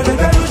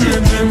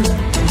 chin.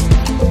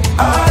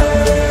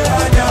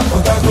 Anya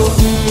potago.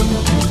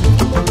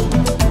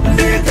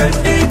 Ndike,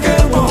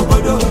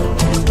 Ojoboh.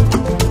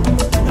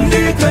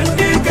 Ndike,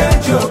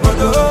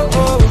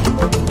 Ojoboh.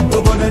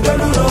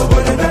 Obodedelu,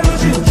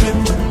 chin.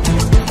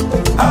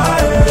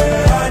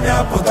 Anya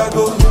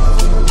potago.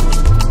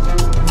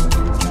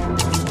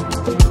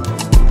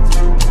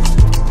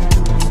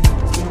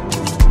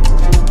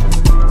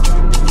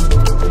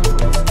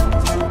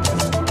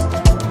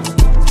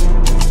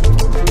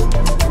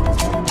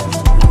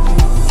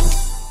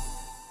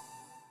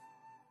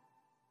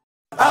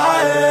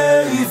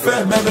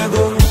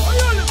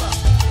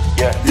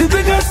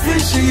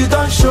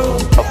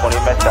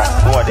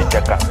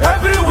 checker.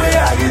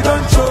 Everywhere you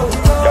don't show.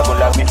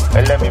 Jagulabi,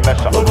 let me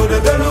mess up.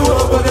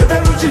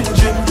 Obodedelu,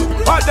 chin.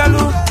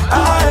 Odalu,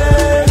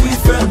 aye, we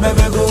feel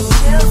mebego.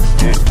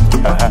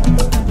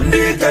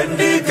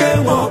 Ndike,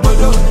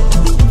 obodo.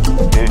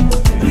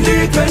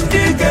 Ndike,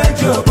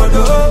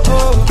 obodo.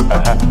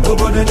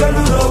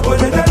 Obodedelu,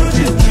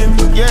 chin.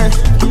 Yeah.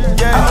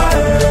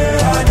 Aye,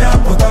 anya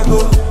potago.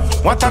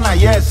 Wantana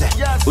yeze,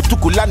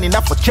 utukulani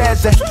na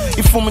focheze.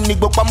 Ifumu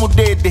nigbo kwa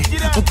mudede,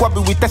 nkwabi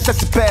witese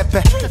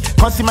pepe.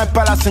 Consi my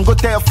palace and go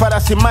tell your father,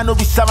 say man no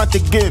be servant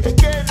again.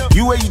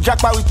 You where you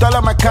jackpot with all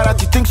of my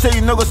carrots, you think say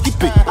you no go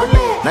skip it.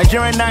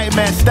 Nigerian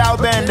nightmare, style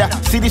bender.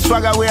 See the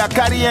swagger where I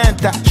carry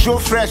enter. Show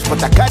fresh,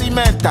 but I carry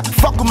mental.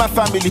 Fuck with my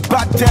family,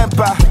 bad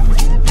temper.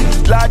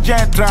 Large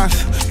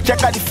entrance,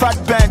 check out the fat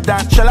band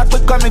down. Shall I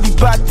put coming the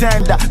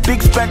bartender?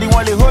 Big spending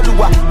on the whole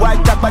world.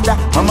 White tapada,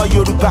 mama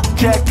Yoruba,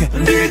 check.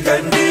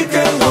 Ndike,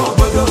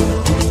 obodo.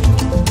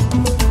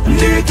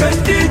 Ndike,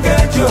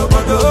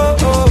 obodo.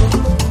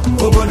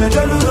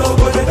 Obodedelu,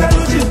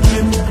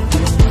 chin.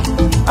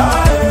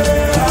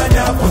 Aye,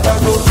 anya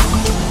potago.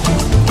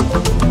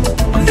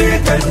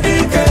 Ndike,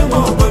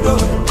 obodo.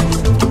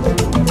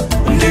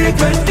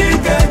 Ndike,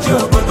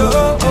 obodo.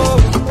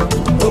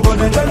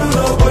 Obodedelu,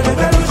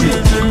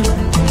 chin.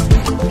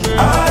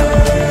 Aye,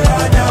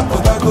 anya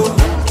potago.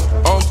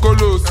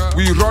 Onkolos,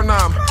 we run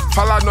am.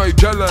 Falana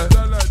Ijele.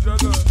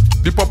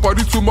 The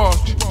popori too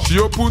much. She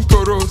open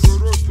toros.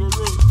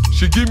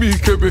 She give me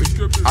Ikebe.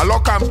 I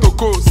lock am to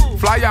coast.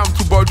 Fly am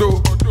to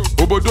Bordeaux.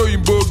 Obodo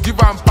Imbo, give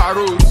am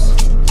paros.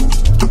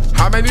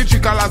 How many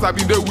chikalas I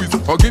been there with?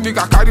 Organic,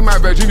 I carry my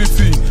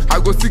virginity. I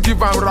go still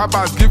give am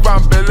rabbits, give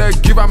am belle,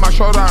 give am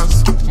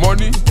assurance.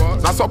 Money,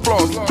 na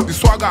surplus, the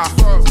swagger,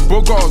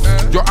 bogus,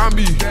 your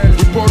army,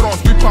 we pour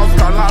us, we pass,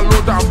 gala,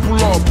 load and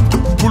pull up.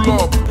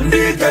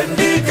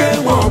 Ndike,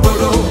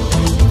 obodo.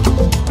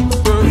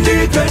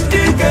 Ndike,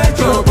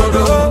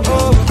 obodo.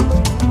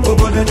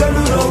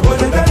 Obodedelu,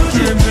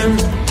 chin.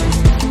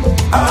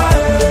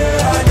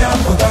 Aye, anya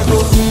potago.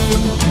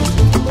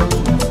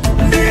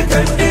 Ndike,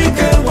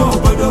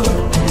 obodo.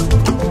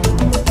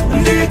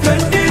 Ndike,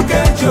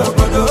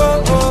 obodo.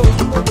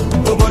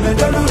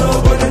 Obodedelu,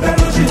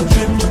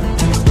 chin.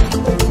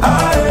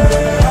 Aye,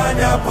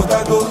 anya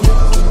potago.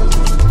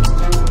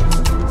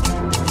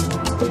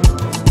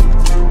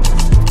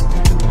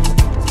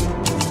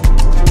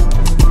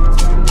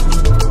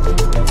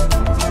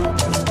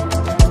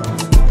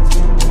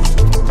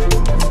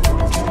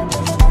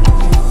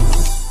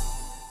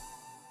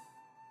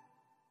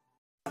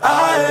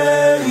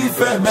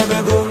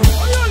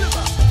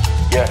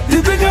 Yeah.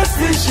 The biggest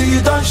fish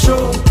you don't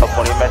show.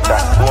 Okoli meta,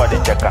 who are the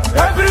checker?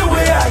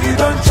 Everywhere you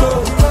don't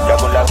show.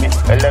 Jagulabi,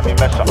 let me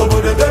mess up.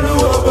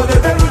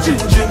 Obodedelu,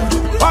 chin.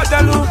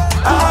 Odalu,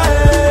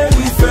 aye,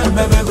 we feel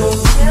mebego.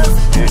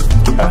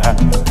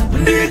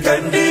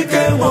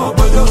 Ndike,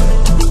 obodo.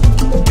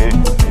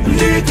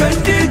 Ndike,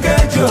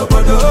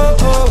 obodo.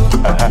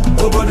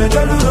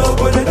 Obodedelu,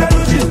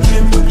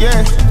 chin.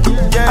 Yeah.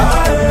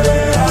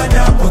 Aye,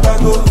 anya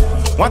potago.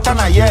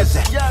 Wantana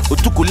yeze,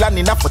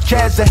 utukulani na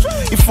focheze.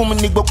 Ifumu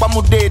nigbo kwa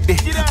mudede,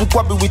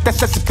 nkwabi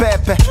witese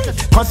pepe.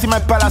 Consi my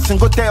palace and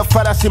go tell your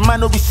father, say man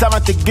no be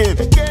servant again.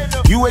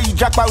 You where you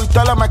jackpot with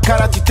all of my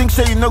carrots, you think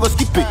say you no go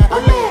skip it.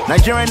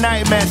 Nigerian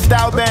nightmare,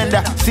 style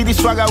bender. See the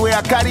swagger where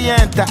I carry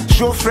enter.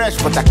 Show fresh,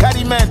 but I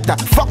carry mental.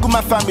 Fuck with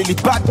my family,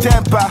 bad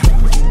temper.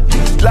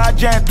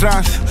 Large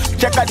entrance,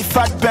 check out the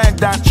fat band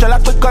down. Shall I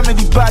put coming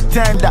the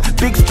bartender?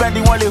 Big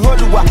spending on the whole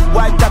world.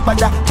 White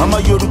tapada, mama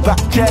Yoruba,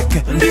 check.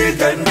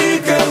 Ndike,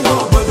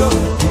 obodo.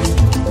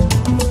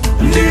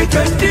 Ndike,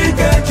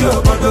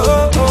 obodo.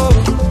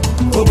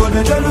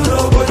 Obodedelu,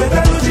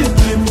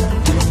 chin.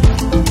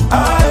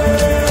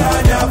 Aye,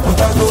 anya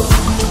potago.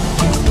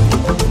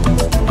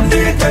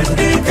 Ndike,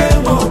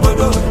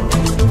 obodo.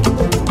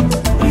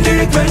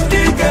 Ndike,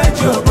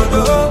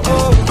 obodo.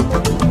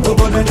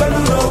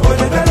 Obodedelu,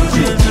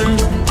 chin.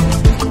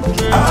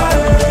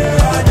 Aye,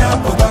 anya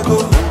potago.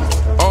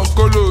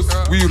 Onkolos,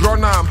 we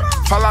run am.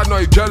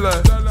 Falana Ijele.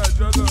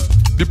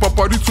 The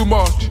popori too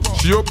much.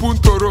 She open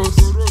toros.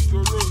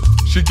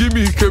 She give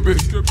me Ikebe.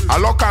 I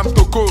lock am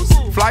to coast.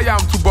 Fly am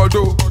to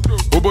Bordeaux.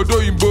 Obodo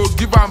Imbo,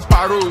 give am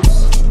paros.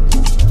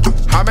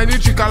 How many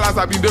chikalas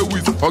I been there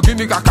with?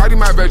 Organic, I carry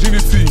my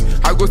virginity.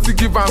 I go still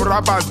give am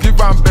rabbits, give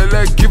am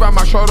belle, give am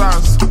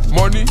assurance.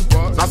 Money,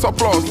 na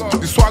surplus,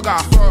 the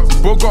swagger,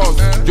 bogus,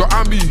 your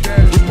army,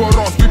 we pour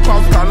us, we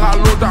pass, gala,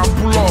 load and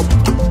pull up.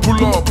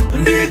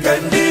 Ndike,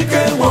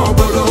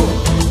 obodo.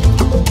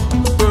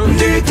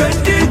 Ndike,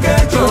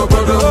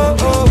 obodo.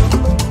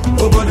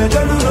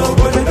 Obodedelu,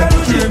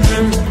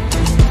 chin.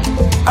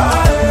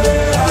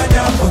 Aye,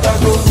 anya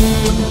potago.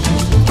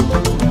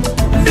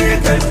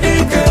 Ndike,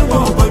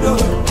 obodo.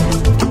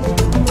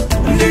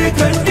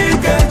 Ndike,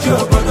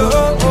 obodo.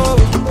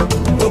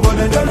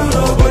 Obodedelu,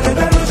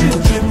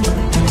 chin.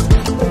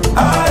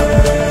 Aye,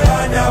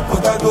 anya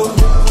potago.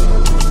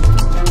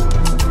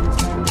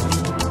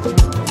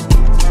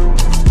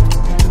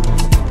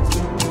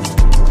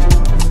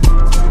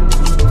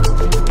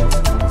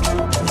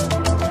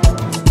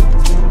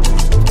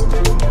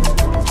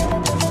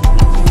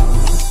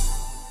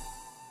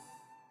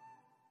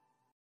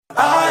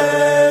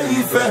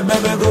 Ife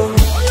memego.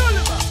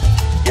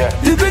 Yeah.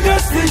 The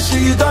biggest fish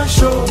you don't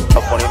show.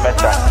 Okoli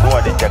meta, who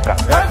are the checker?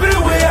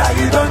 Everywhere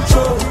you don't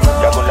show.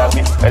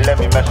 Jagulabi, let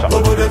me mess up.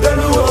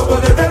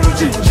 Obodedelu,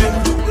 chin.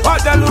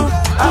 Odalu,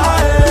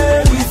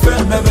 Ife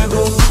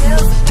memego.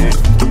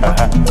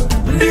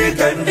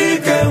 Ndi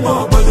Ike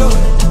mobodo.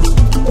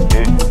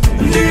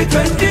 Ndi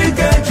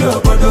Ike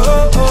Ojoboh.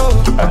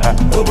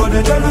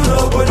 Obodedelu,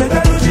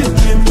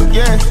 chin.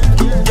 Yeah.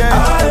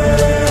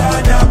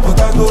 Anya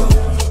potago.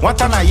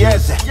 Wantana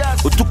yeze,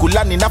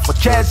 utukulani na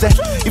focheze.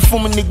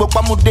 Ifumu nigbo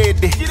kwa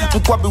mudede,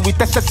 nkwabi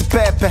witese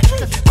pepe.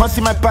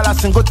 Consi my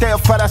palace and go tell your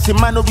father, say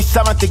man no be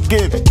servant the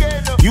game.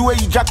 You where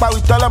you jackpot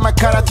with all of my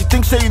carrots, you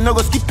think say you no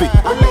go skip it.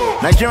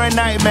 Nigerian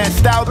nightmare,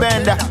 style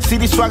bender. See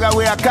the swagger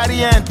where I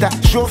carry enter.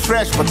 Show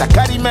fresh, but I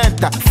carry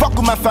mental. Fuck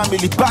with my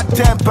family, bad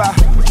temper.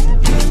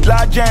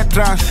 Large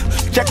entrance,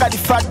 check out the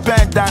fat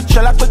bender.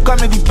 Shall I quick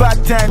comedy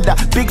bartender?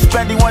 Big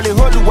spending while they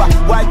hold you up.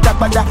 White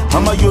tapada,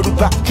 mama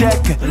Yoruba, check.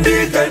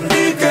 Ndi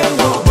Ike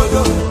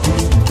mobodo.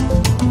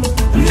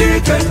 Ndi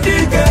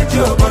Ike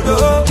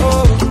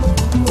Ojoboh.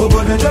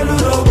 Obodedelu,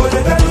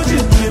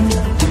 chin.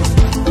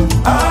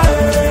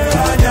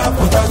 Anya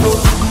potago.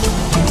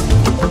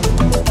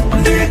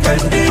 Ndi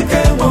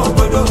Ike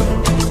mobodo.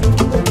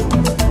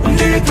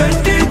 Ndi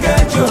Ike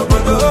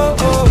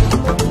Ojoboh.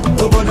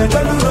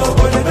 Obodedelu,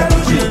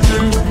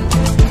 chin.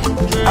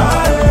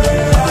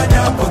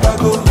 Anya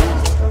potago.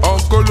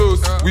 Onkolos,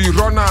 we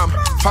run am.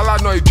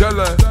 Falana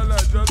Ijele.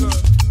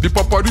 The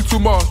popori too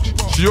much.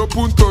 She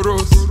open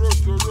toros.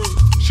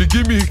 She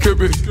give me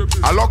Ikebe.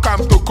 I lock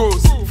am to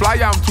coast. Fly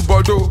am to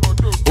Bordeaux.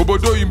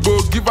 Obodo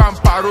Imbo, give am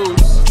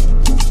paros.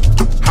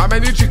 How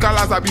many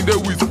chikalas I been there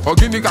with?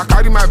 Organic, I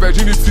carry my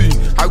virginity.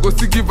 I go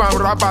still give am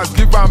rabbits,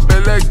 give am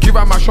belle, give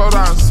am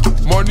assurance.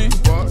 Money,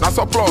 na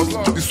surplus,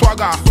 the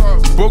swagger,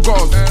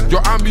 bogus,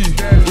 your army.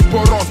 We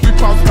pour us,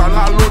 people can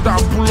load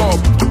and pull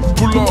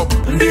up.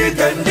 Ndi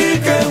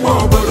Ike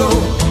mobodo.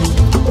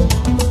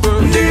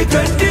 Ndi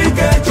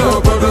Ike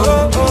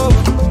Ojoboh.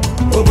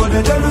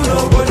 Obodedelu,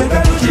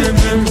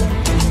 chin.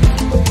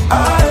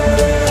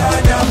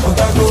 Anya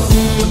potago.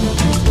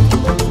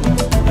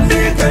 Ndi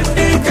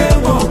Ike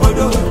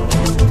mobodo.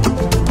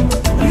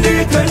 Ndi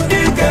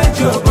Ike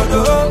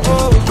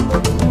Ojoboh.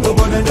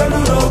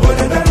 Obodedelu,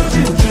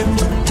 chin.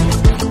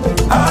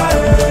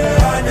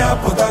 Anya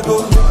potago.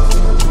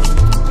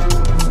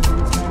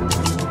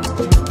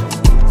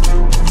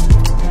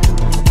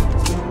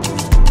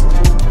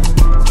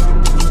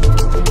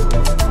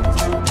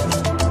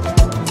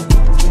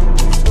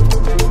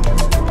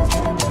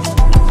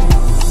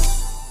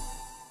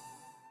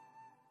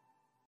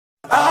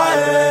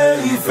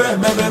 Ife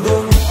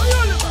memego.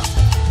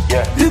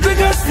 Yeah. The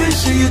biggest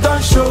fish you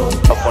don't show.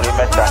 Okoli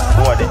meta,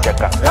 who are the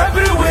checker?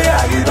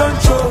 Everywhere you don't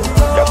show.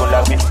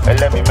 Jagulabi,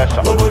 let me mess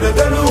up.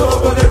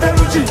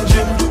 Obodedelu,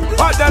 chin.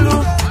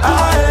 Odalu,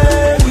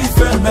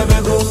 Ife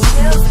memego.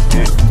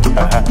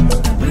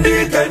 Ndi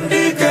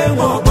Ike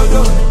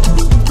mobodo.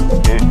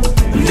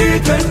 Ndi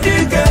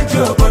Ike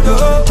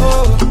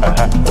Ojoboh.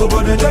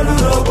 Obodedelu,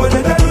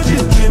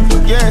 chin.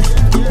 Yeah.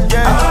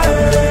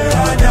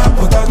 Anya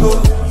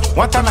potago.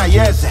 Wantana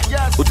yeze,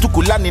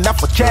 utukulani na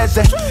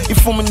focheze.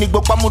 Ifumu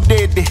nigbo kwa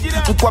mudede,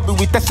 nkwabi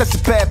witese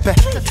pepe.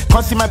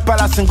 Consi my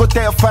palace and go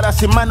tell your father,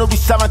 say man no be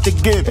servant the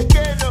game.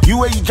 You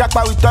where you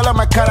jackpot with all of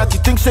my carrots,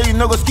 you think say you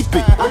no go skip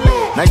it.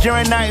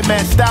 Nigerian nightmare,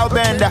 style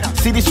bender.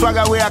 See the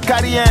swagger where I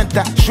carry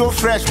enter. Show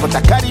fresh, but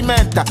I carry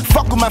mental.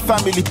 Fuck with my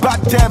family,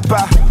 bad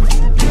temper.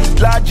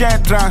 Large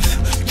entrance,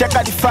 check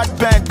out the fat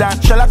bender.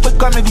 Shall I quick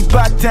comedy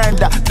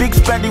bartender? Big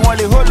spending while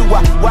they hold you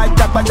up. White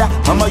tapada,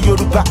 mama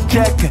Yoruba,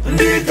 check.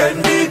 Ndi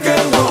Ike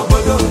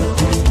mobodo.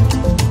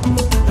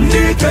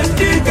 Ndi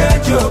Ike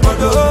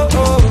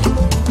Ojoboh.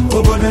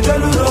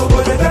 Obodedelu,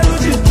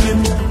 chin.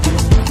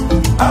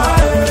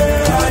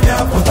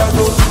 Anya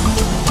potago.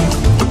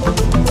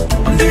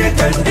 Ndi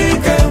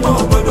Ike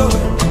mobodo.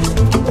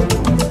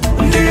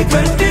 Ndi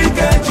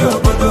Ike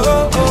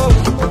Ojoboh.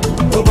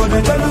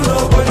 Obodedelu,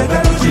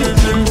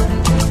 chin.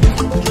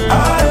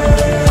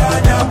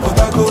 Anya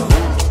potago.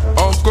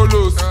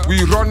 Onkolos,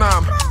 we run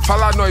am.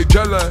 Falana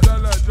Ijele.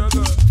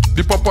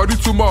 The popori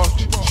too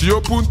much. She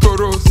open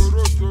toros.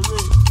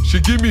 She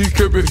give me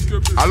Ikebe.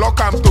 I lock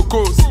am to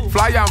coast.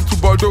 Fly am to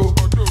Bordeaux.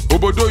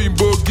 Obodo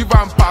Imbo, give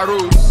am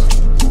paros.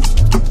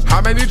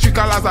 How many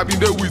chikalas I been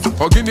there with?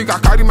 Organic, I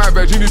carry my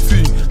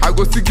virginity. I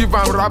go still give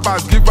am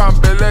rabbits, give am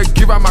belle,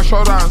 give am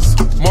assurance.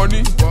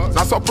 Money,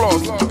 na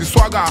surplus, the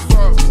swagger,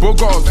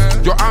 bogus,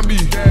 your army.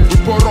 We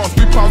pour us,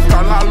 people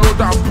can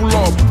load and pull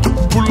up.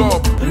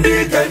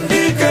 Ndi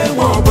Ike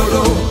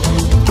mobodo.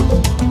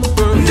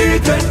 Ndi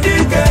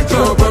Ike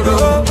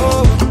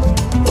Ojoboh.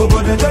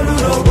 Obodedelu,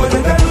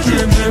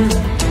 chin.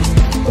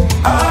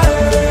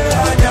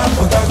 Anya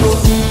potago.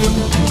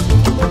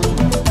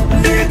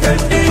 Ndi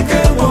Ike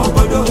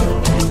mobodo.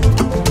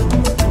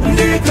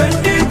 Ndi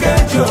Ike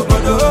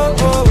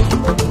Ojoboh.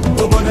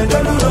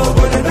 Obodedelu,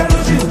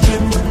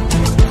 chin.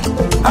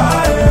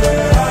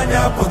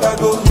 Anya.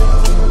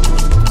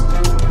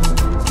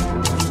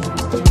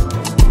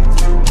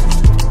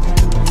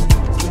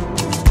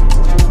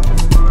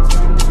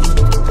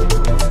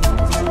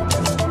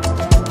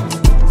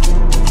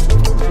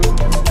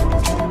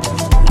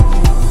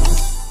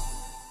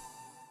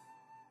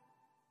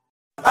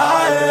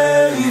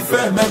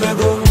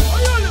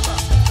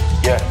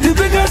 The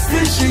biggest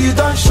fish you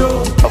don't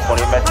show.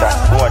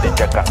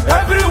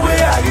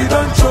 Everywhere you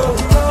don't show.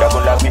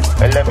 Obodo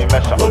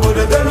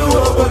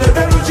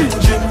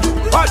chinchim.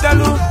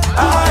 Odalu,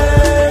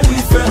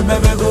 ife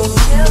memego.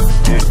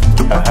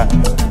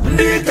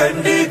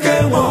 Ndike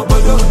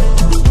mobodo.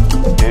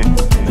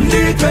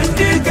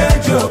 Ndike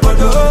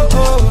jobodo.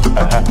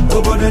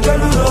 Obodo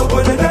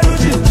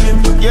chinchim.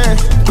 Yeah.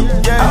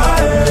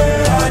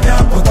 Anya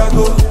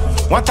potago.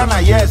 Wantana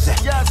yeze,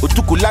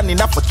 utukulani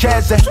na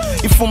focheze.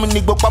 Ifumu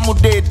nigbo kwa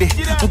mudede,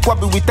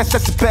 nkwabi witese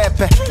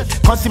pepe.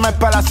 Consi my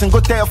palace and go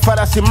tell your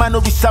father, say man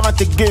no be servant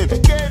again.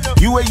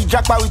 You where you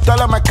jackpot with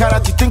all of my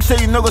karate, think say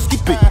you no go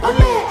skip it.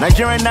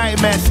 Nigerian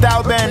nightmare,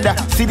 style bender.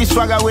 See the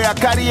swagger where I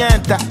carry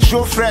enter.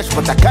 Show fresh,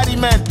 but I carry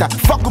mental.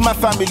 Fuck with my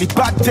family,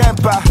 bad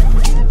temper.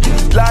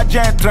 Large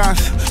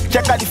entrance,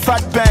 check out the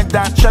fat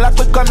bender. Shall I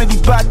quick comedy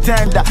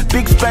bartender?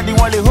 Big spending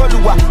one the whole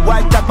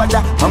white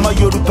tapada. I'm a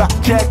Yoruba,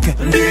 check.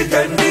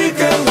 Ndike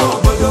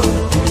mobodo.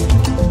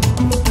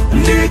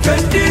 Ndike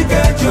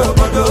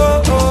jobodo.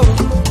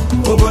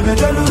 Obodo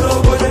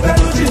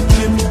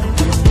chinchim.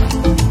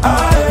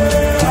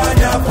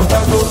 Anya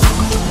potago.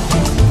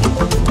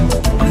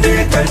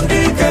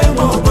 Ndike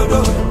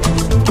mobodo.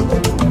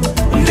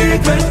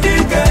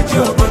 Ndike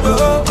jobodo.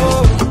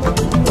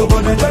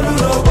 Obodo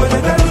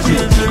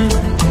chinchim.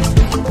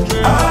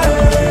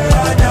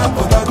 Anya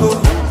potago.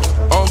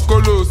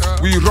 Onkolos,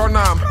 we run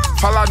am.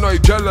 Falana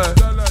Ijele.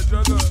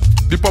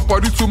 The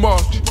popori too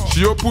much.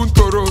 She open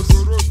toros.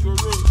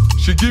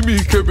 She give me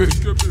Ikebe.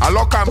 I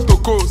lock am to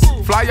coast.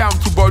 Fly am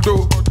to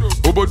Bordeaux.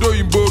 Obodo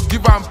imbo,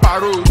 give am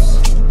paros.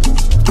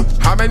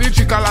 How many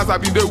chikalas I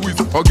been there with?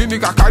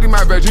 Organic, I carry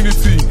my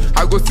virginity.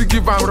 I go see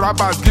give am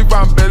rabbits, give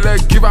am belle,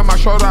 give am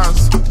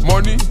assurance.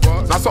 Money,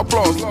 na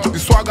surplus, the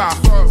swagger,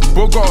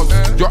 bogus,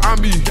 your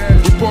army,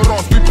 we pour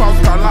us, we pass,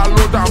 kala,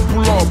 load and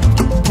pull up.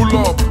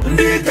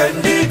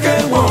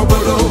 Ndike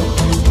mobodo.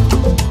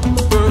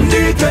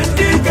 Ndike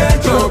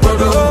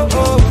jobodo.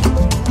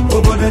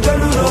 Obodo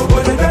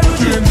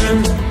chinchim.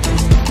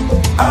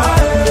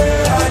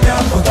 Anya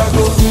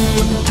potago.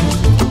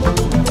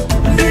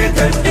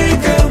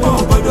 Ndike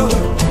mobodo.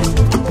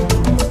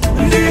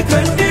 Ndike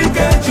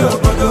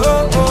jobodo.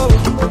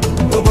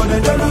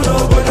 Obodo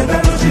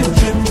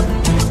chinchim.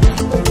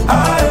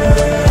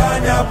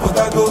 Anya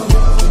potago.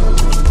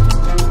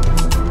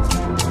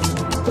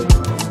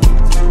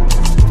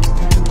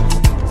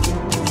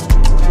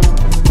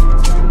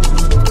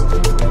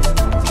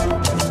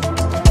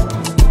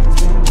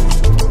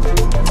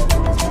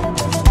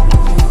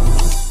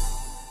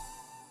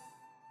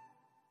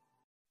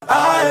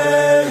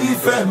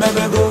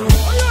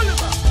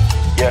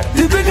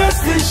 The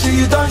biggest fish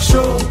you don't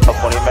show.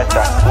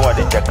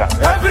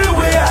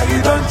 Everywhere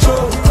you don't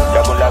show.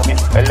 Obodo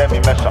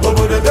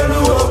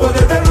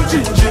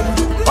chinchim.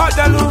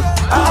 Odalu,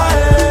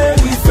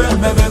 ife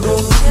memego.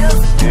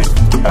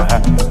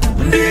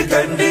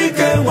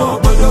 Ndike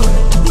mobodo.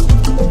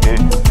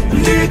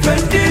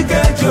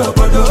 Ndike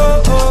jobodo.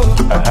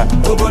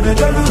 Obodo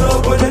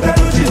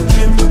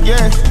chinchim.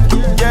 Yeah.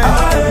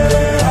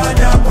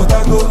 Anya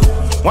potago.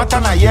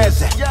 Wantana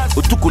yeze,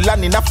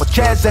 utukulani na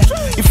focheze.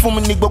 Ifumu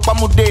nigbo kwa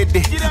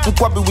mudede,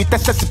 nkwabi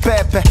witese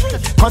pepe.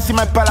 Consi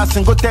my palace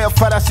and go tell your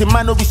father, say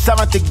man no be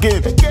servant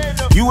again.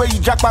 You where you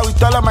jackpot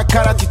with all of my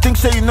karate, think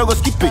say you no go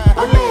skip it.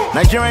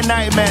 Nigerian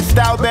nightmare,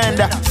 style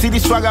bender. See the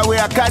swagger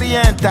where I carry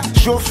enter.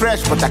 Show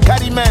fresh, but I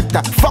carry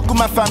mental. Fuck with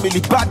my family,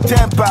 bad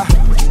temper.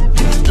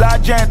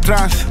 Large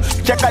entrance,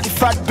 check out the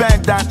fat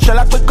bender. Shall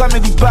I quick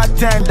comedy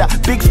bartender?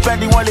 Big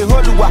spending one the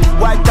whole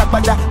white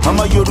tapada. I'm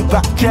a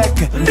Yoruba, check.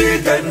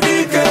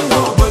 Ndike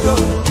mobodo.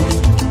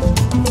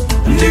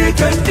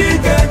 Ndike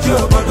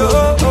jobodo.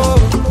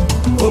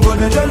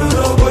 Obodo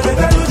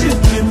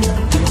chinchim.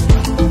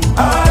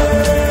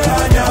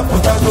 Anya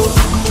potago.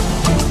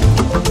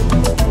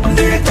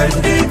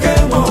 Ndike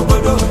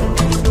mobodo.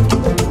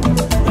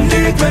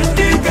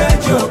 Ndike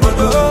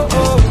jobodo.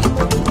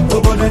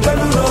 Obodo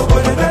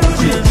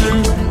chinchim.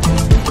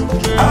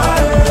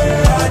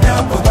 Anya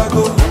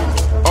potago.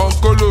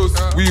 Onkolos,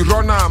 we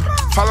run am.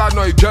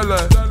 Falana Ijele.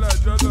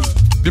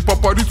 The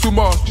popori too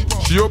much.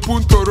 She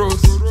open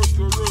toros.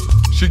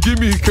 She give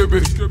me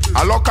Ikebe.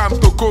 I lock am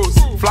to coast.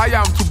 Fly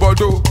am to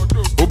Bordeaux.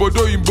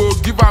 Obodo imbo,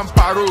 give am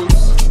paros.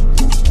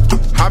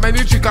 How many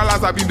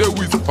chikalas I been there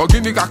with?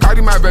 Organic, I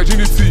carry my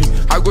virginity.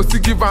 I go see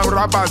give am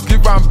rabbits,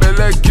 give am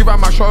belle, give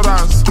am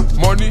assurance.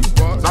 Money,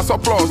 na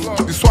surplus,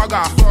 the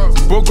swagger,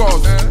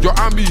 bogus, your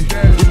army,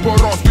 we pour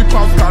us, we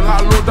pass,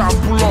 kala, load and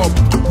pull up.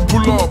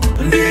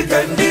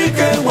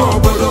 Ndike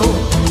mobodo.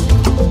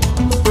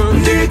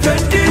 Ndike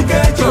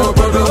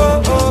jobodo.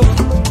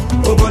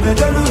 Obodo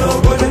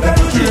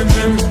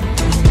chinchim.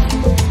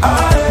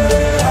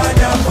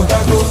 Anya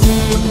potago.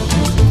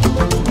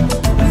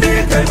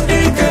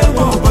 Ndike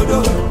mobodo.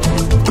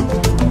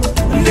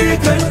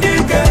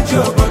 Ndike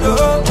jobodo.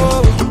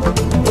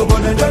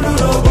 Obodo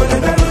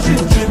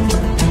chinchim.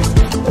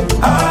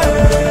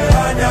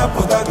 Anya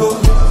potago.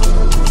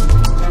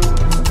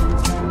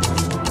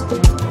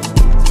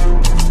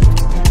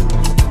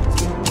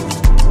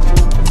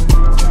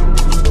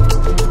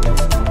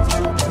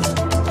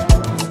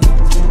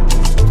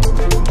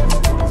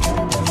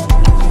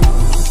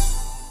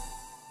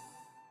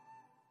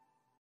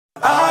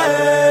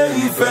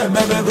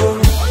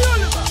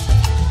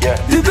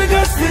 The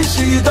biggest fish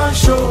you don't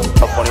show.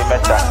 Okoli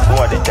meta, who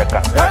are the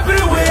checker?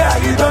 Everywhere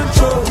you don't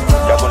show.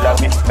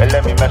 Jabulabi,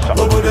 let me mess up.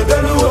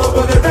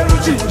 Obodedelu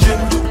chinjin.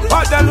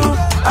 Odalu,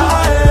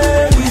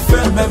 aye, ife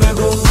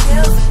memego.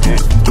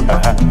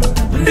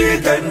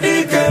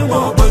 Ndike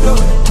mobodo.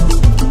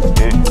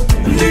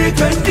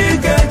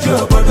 Ndike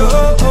jobodo.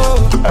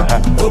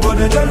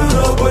 Obodedelu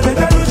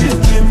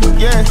chinjin.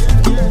 Yeah.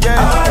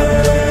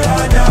 Aye,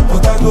 anya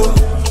potago.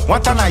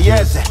 Wantana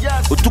yeze,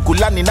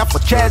 utukulani na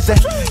focheze.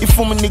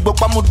 Ifumu nigbo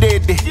kwa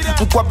mudede,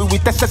 nkwabi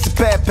witese si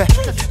pepe.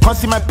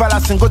 Consi my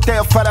palace and go tell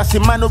your father, say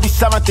man no be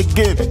servant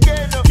again.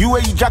 You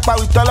where you jackpot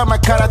with all of my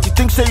carrots, you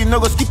think say you no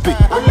go skip it.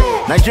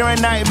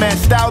 Nigerian nightmare,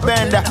 style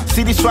bender.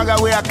 See the swagger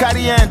where I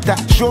carry enter.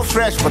 Show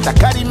fresh, but I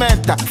carry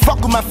mental.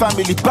 Fuck with my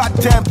family, bad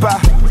temper.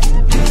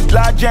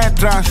 Large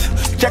entrance,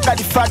 check out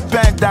the fat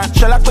bender.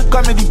 Shall I put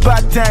comedy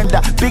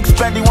bartender? Big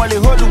spending only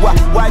Hollywood.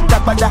 White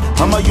tapada,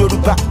 I'm a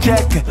Yoruba,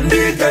 check.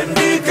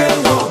 Ndike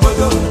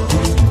mobodo.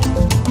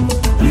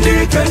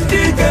 Ndike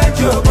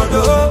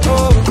jobodo.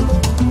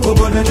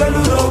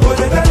 Obodedelu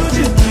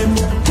chinjin.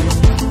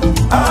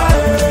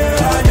 Aye,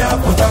 anya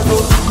potago.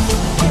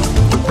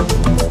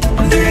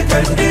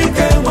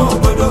 Ndike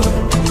mobodo.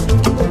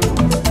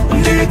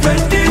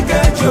 Ndike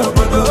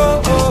jobodo.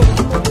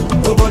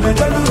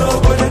 Obodedelu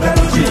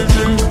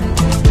chinjin.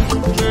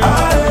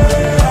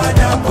 Aye,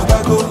 anya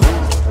potago.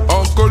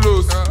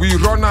 Onkolos, we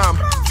run am.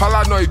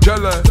 Falana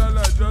Ijele.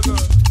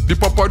 The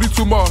popori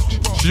too much.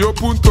 She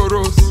open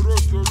toros.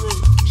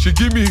 She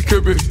give me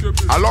Ikebe.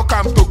 I lock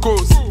am to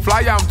coast.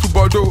 Fly am to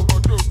Bordeaux.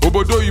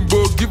 Obodo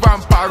Imbo, give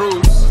am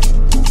paros.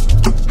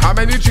 How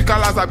many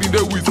chikalas I been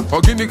there with?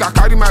 Organic, I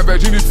carry my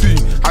virginity.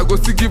 I go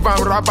still give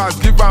am rappers,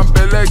 give am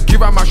belle,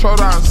 give am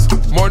assurance.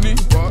 Money,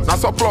 na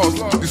surplus,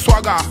 the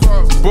swagger,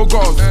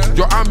 bogus,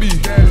 your army,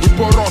 we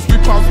pour us, we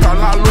pass,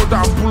 kala, load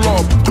and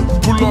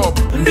pull up.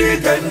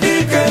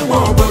 Ndike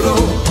mobodo.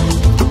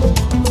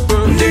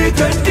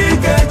 Ndike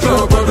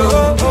jobodo.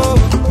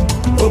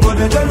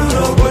 Obodedelu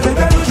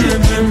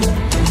chinjin.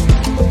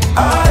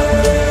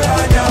 Aye,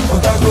 anya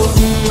potago.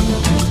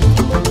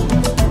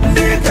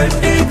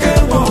 Ndike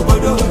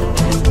mobodo.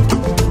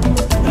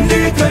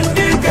 Ndike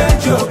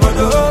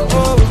jobodo.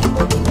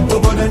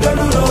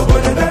 Obodedelu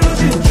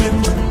chinjin.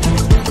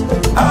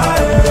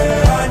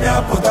 Aye,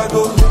 anya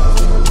potago.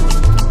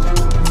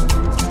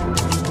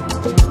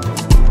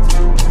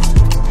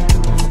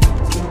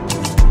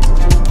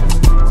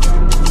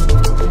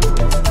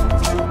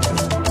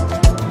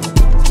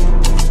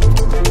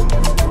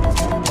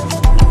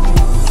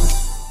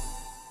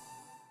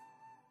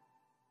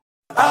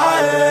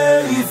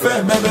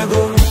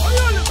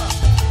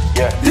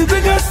 The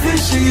biggest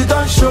fish you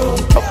don't show.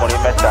 Okoli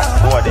meta,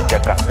 who are the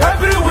checker?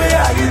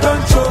 Everywhere you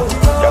don't show.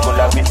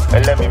 Jabulabi,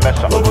 let me mess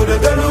up.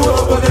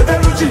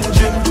 Obodedelu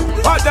chinjin.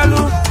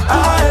 Odalu,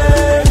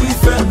 aye,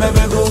 ife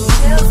memego.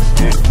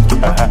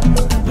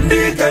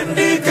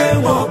 Ndike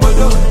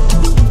mobodo.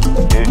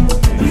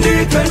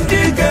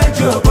 Ndike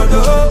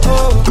jobodo.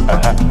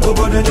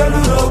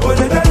 Obodedelu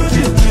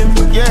chinjin.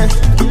 Yeah.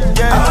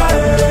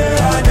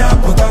 Aye, anya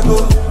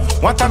potago.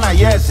 Wantana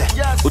yeze,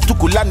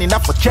 utukulani na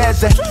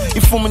focheze.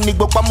 Ifumu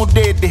nigbo kwa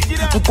mudede,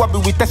 nkwabi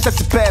witese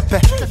si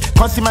pepe.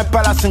 Consi my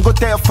palace and go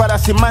tell your father,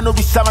 say man no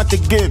be servant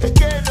again.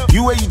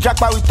 You where you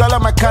jackpot with all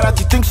of my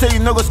carrots, you think say you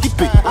no go skip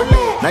it.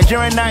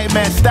 Nigerian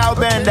nightmare, style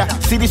bender.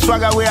 See the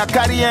swagger where I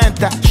carry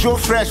enter. Show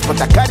fresh,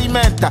 but I carry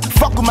mental.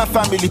 Fuck with my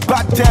family,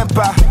 bad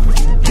temper.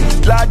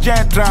 Large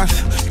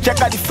entrance,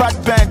 check out the fat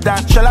bender.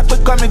 Shall I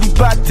put comedy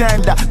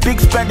bartender? Big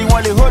spending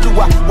only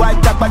Hollywood.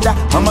 White tapada,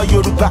 I'm a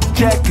Yoruba,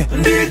 check.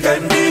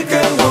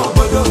 Ndike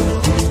mobodo.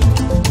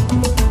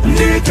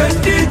 Ndike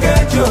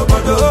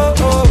jobodo.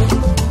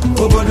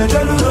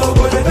 Obodedelu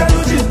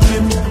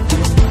chinjin.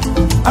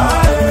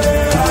 Aye,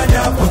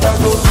 anya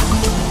potago.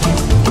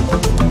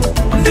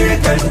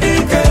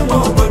 Ndike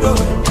mobodo.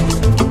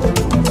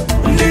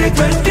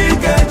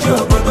 Ndike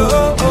jobodo.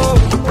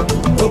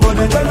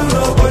 Obodedelu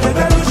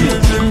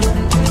chinjin.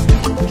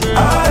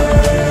 Aye,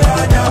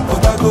 anya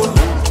potago.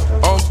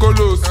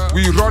 Onkolos,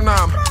 we run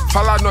am.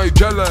 Falana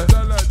Ijele.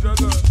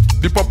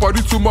 The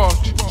popori too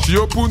much. She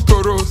open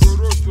toros.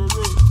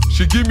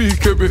 She give me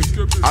Ikebe.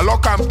 I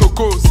lock am to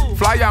coast.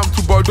 Fly am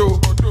to Bordeaux.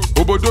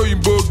 Obodo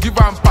Imbo, give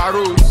am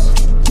paros.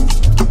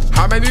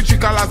 How many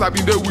chikalas I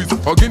been there with?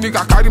 Organic,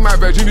 I carry my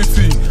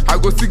virginity. I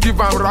go still give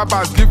am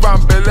rappers, give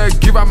am belle,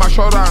 give am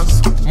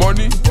assurance.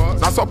 Money,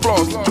 na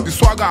surplus, the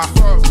swagger,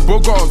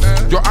 bogus,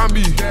 your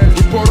army,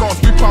 we pour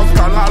us, we pass,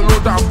 kala,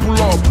 load and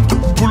pull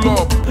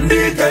up.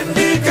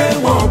 Ndike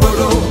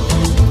mobodo.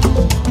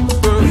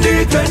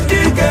 Ndike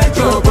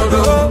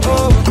jobodo.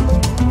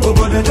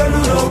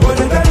 Obodedelu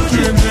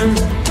chinjin.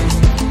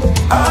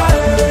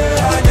 Aye,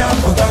 anya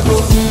potago.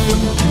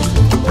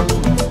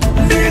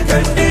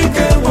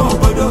 Ndike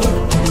mobodo.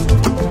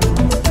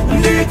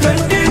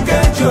 Ndike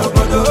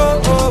jobodo.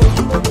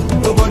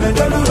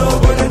 Obodedelu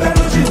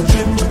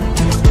chinjin.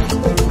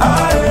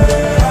 Aye,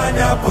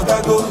 anya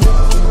potago.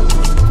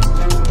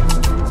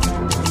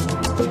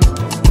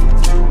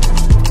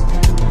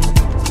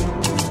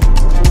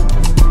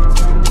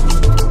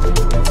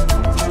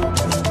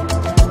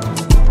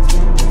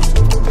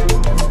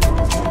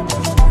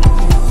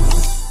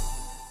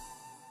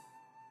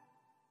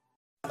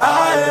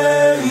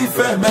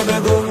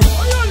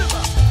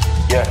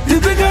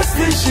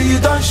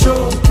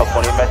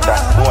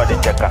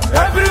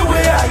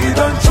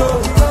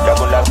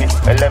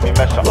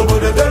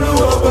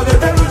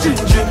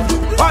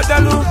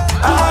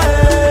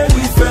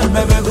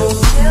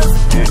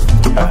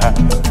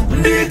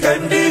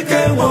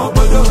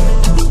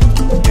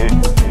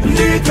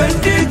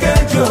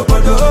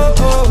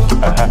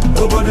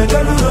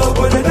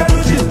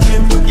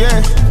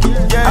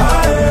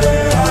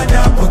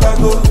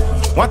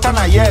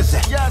 Watana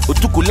yeze,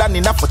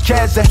 utukulani na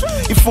focheze.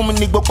 Ifumu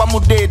nigbo kwa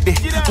mudede,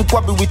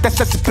 nkwabi with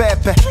SS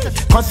pepe.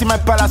 Consi my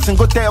palace and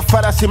go tell your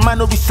father, say man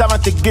no be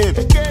servant again.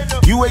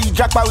 You where you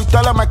jackpot with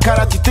all of my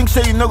carrots, you think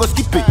say you no go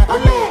skip it.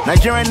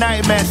 Nigerian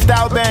nightmare,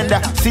 style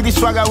bender. See the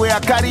swagger where I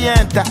carry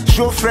enter.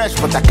 Show fresh,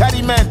 but I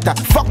carry mental.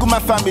 Fuck with my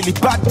family,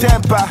 bad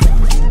temper.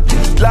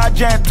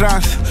 Large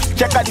entrance,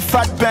 check out the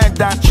fat band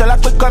down. Shall I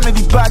become the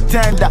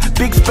bartender?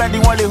 Big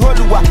spending on the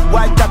whole world.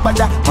 White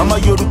tapada, I'm a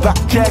Yoruba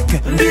check.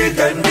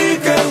 Ndike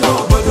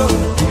obodo.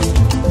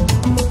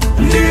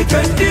 Ndike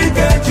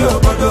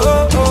obodo.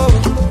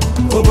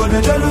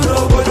 Obodo delu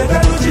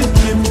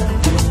jim.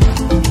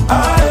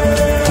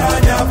 Aye,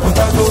 anya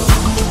potato.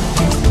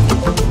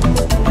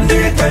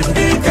 Ndike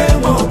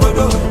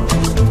obodo.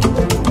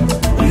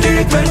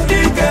 Ndike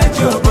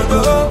obodo.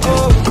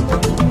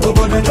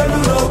 Obodo delu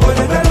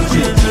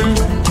jim.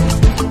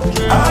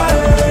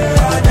 Aye,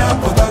 anya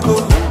potato.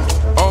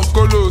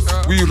 Onkolos,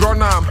 we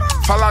run am.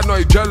 Falana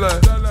Ijele.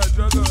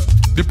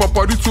 The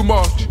popori too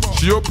much,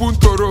 she open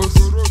toros.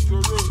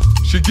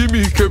 She give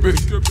me Ikebe,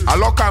 I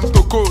lock am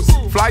to coast.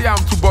 Fly am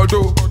to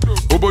Bordeaux,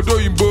 Obodo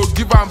Imbo,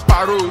 give am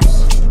paros.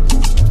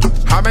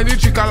 How many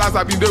chikalas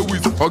I been there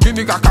with?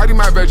 Organic, I carry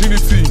my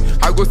virginity.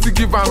 I go still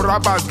give am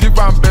rabbits, give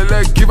am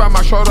belle, give am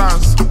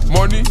assurance.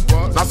 Money,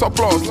 na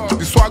surplus,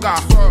 the swagger,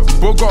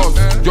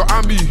 bogus, your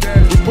army.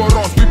 We pour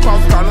us, we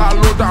pass, gala,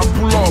 load and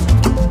pull up.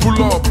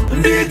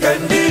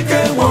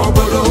 Ndike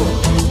obodo.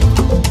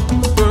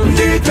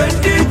 Ndike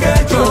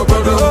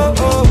obodo.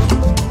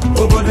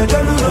 Obodo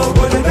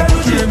delu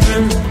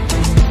jim.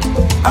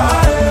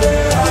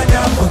 Aye,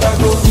 anya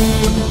potato.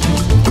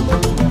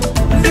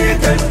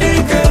 Ndike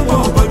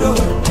obodo.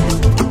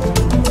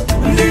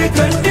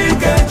 Ndike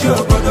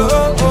obodo.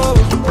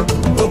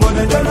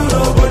 Obodo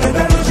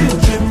delu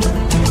jim.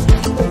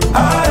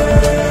 Aye,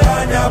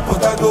 anya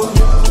potato.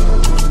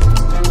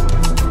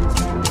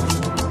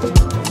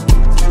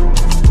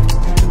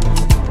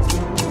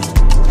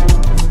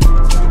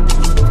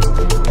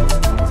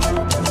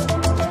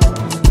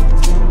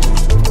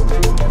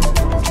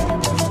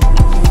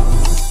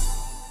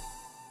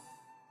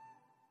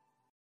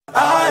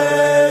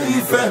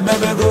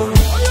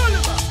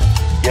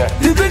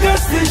 The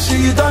biggest fish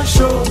you don't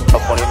show.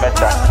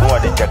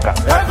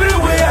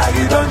 Everywhere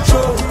you don't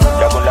show.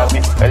 Obodo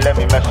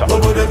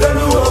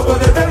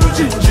delu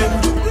jim.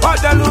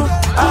 Odalu,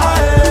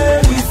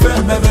 aye, ife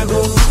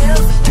mebego.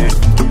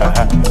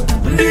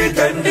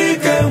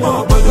 Ndike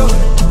obodo.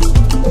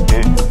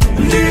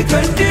 Ndike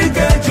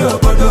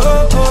obodo.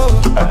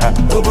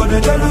 Obodo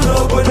delu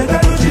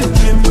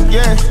jim.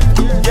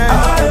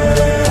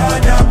 Aye,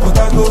 anya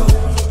potato.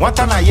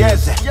 Watana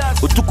yeze,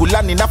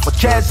 utukulani na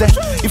focheze.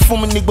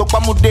 Ifumu nigbo kwa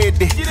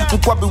mudede,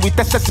 nkwabi with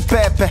SS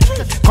pepe.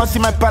 Consi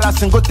my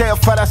palace and go tell your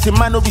father, say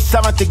man no be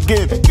servant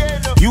again.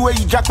 You where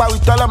you jackpot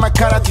with all of my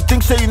carrots, you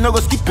think say you no go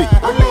skip it.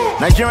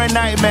 Nigerian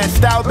nightmare,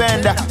 style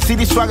bender. See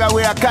the swagger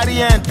where I carry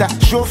enter.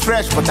 Show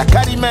fresh, but I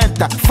carry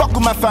mental. Fuck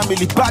with my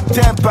family, bad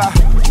temper.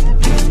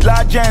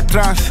 Large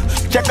entrance,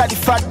 check out the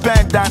fat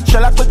band down.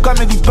 Shall I become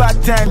the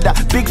bartender?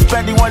 Big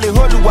spending on the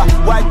whole world.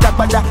 White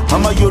tapada,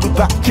 I'm a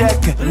Yoruba check.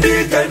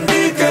 Ndike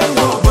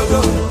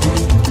obodo.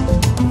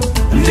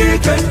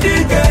 Ndike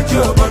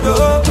obodo.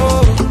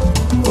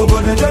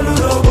 Obodo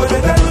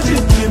delu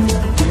jim.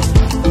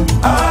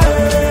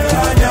 Aye,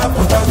 anya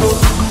potato.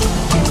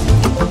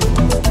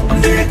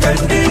 Ndike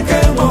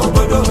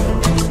obodo.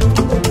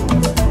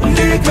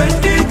 Ndike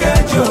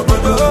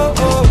obodo.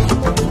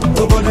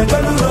 Obodo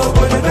delu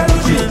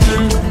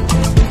jim.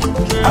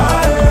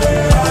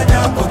 Aye,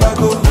 anya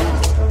potato.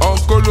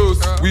 Onkolos,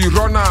 we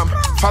run am.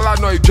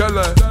 Falana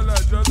Ijele.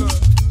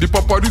 The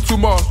popori too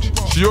much,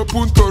 she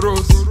open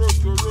toros.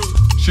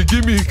 She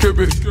give me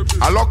Ikebe,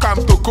 I lock am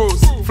to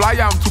coast. Fly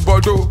am to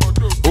Bordeaux,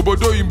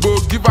 Obodo Imbo,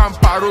 give am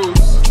paros.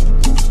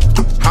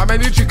 How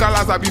many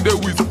chikalas I been there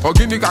with?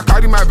 Organic, I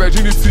carry my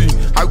virginity.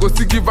 I go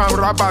still give am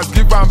rabbits,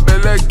 give am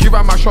belle, give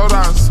am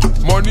assurance.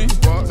 Money,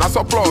 na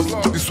surplus,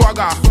 the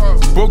swagger,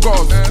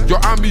 bogus, your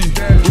army.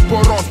 We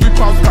pour us, we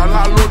pass,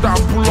 gala, load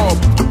and pull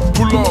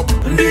up.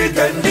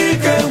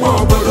 Ndike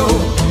obodo.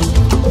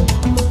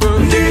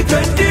 Ndike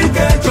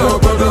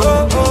obodo.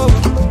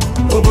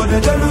 Obodo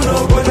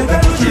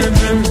delu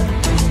jim.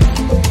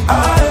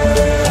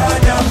 Aye,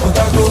 anya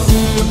potato.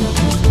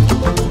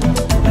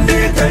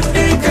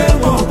 Ndike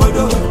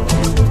obodo.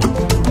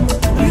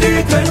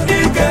 Ndike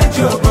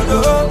obodo.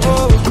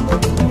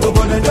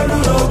 Obodo delu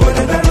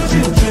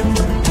jim.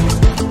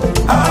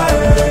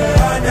 Aye,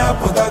 anya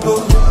potato.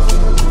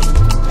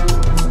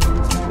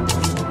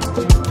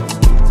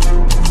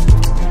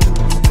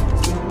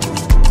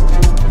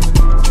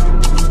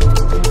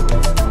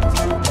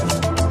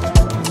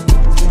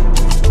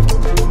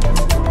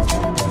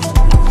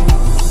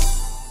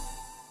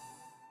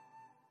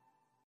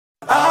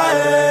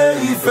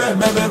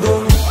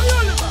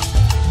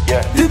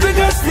 The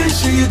biggest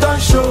Finest fish you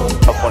don't show.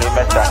 Okoli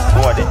meta,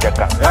 who are the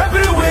checker?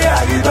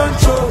 Everywhere you don't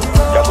show.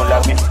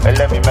 Jagulabi,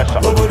 let me mess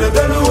up.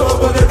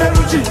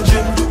 Obodedelu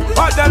chin.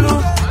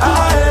 Odalu,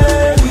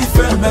 aye,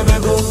 ife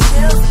mebego.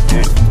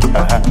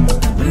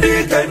 Ndi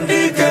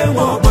Ike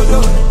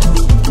obodo.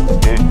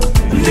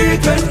 Ndi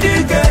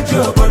Ike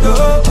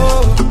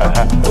Ojoboh.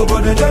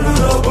 Obodedelu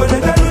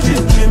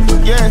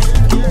chin. Yeah.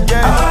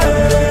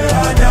 Aye,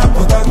 anya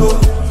potago.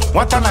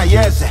 Wantana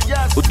yeze,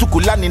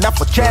 utukulani na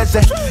for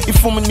cheze.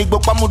 Ifumu nigbo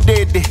kwa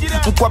mudede,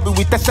 nkwabi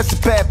with SS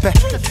pepe.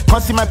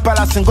 Come see my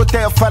palace and go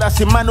tell your father,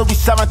 say man no be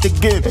servant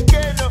again.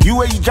 You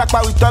where you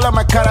jackpot with all of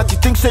my carrots, you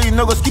think say you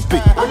no go skip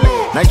it.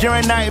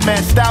 Nigerian nightmare,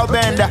 style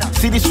bender.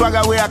 See the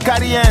swagger where I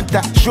carry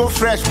enter. Show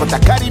fresh, but I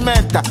carry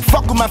mental.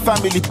 Fuck with my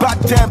family,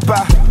 bad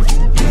temper.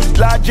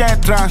 Large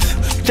entrance,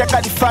 check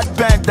out the fat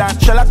band down.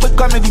 Shall I quick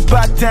come in the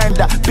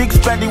bartender? Big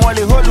spending while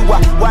they hold you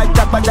up. White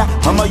tapada,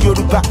 I'm a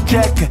Yoruba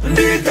check.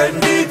 Ndi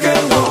Ike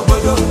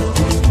obodo.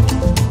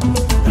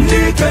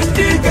 Ndi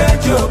Ike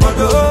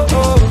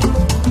Ojoboh.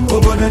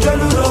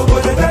 Obodedelu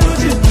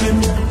chin.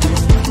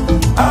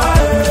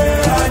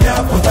 Aye,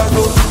 anya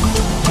potago.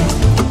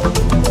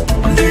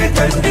 Ndi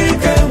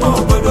Ike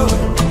obodo.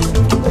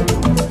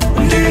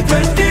 Ndi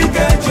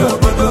Ike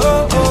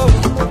Ojoboh.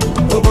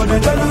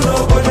 Obodedelu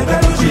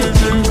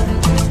chin.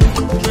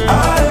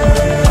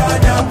 Aye,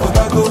 anya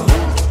potago.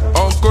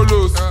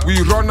 Onkolos, we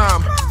run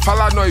am.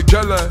 Falana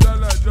Ijele.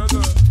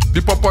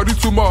 The popori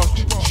too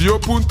much. She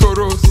open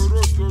toros.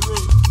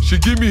 She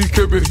give me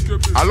Ikebe.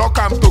 I lock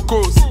am to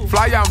coast.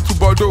 Fly am to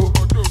Bordeaux.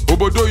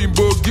 Obodo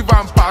Imbo, give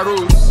am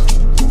paros.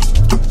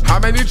 How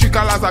many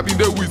chikalas I been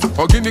there with?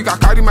 Organic, I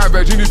carry my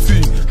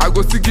virginity. I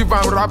go still give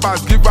am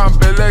rabbits, give am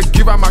belle,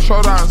 give am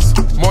assurance.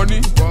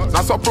 Money,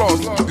 na surplus,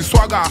 the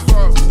swagger,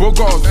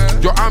 bogus,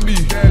 your army.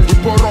 We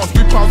pour us,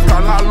 we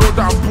pass, load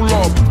and pull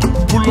up.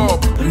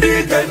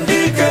 Ndi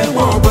Ike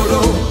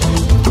obodo.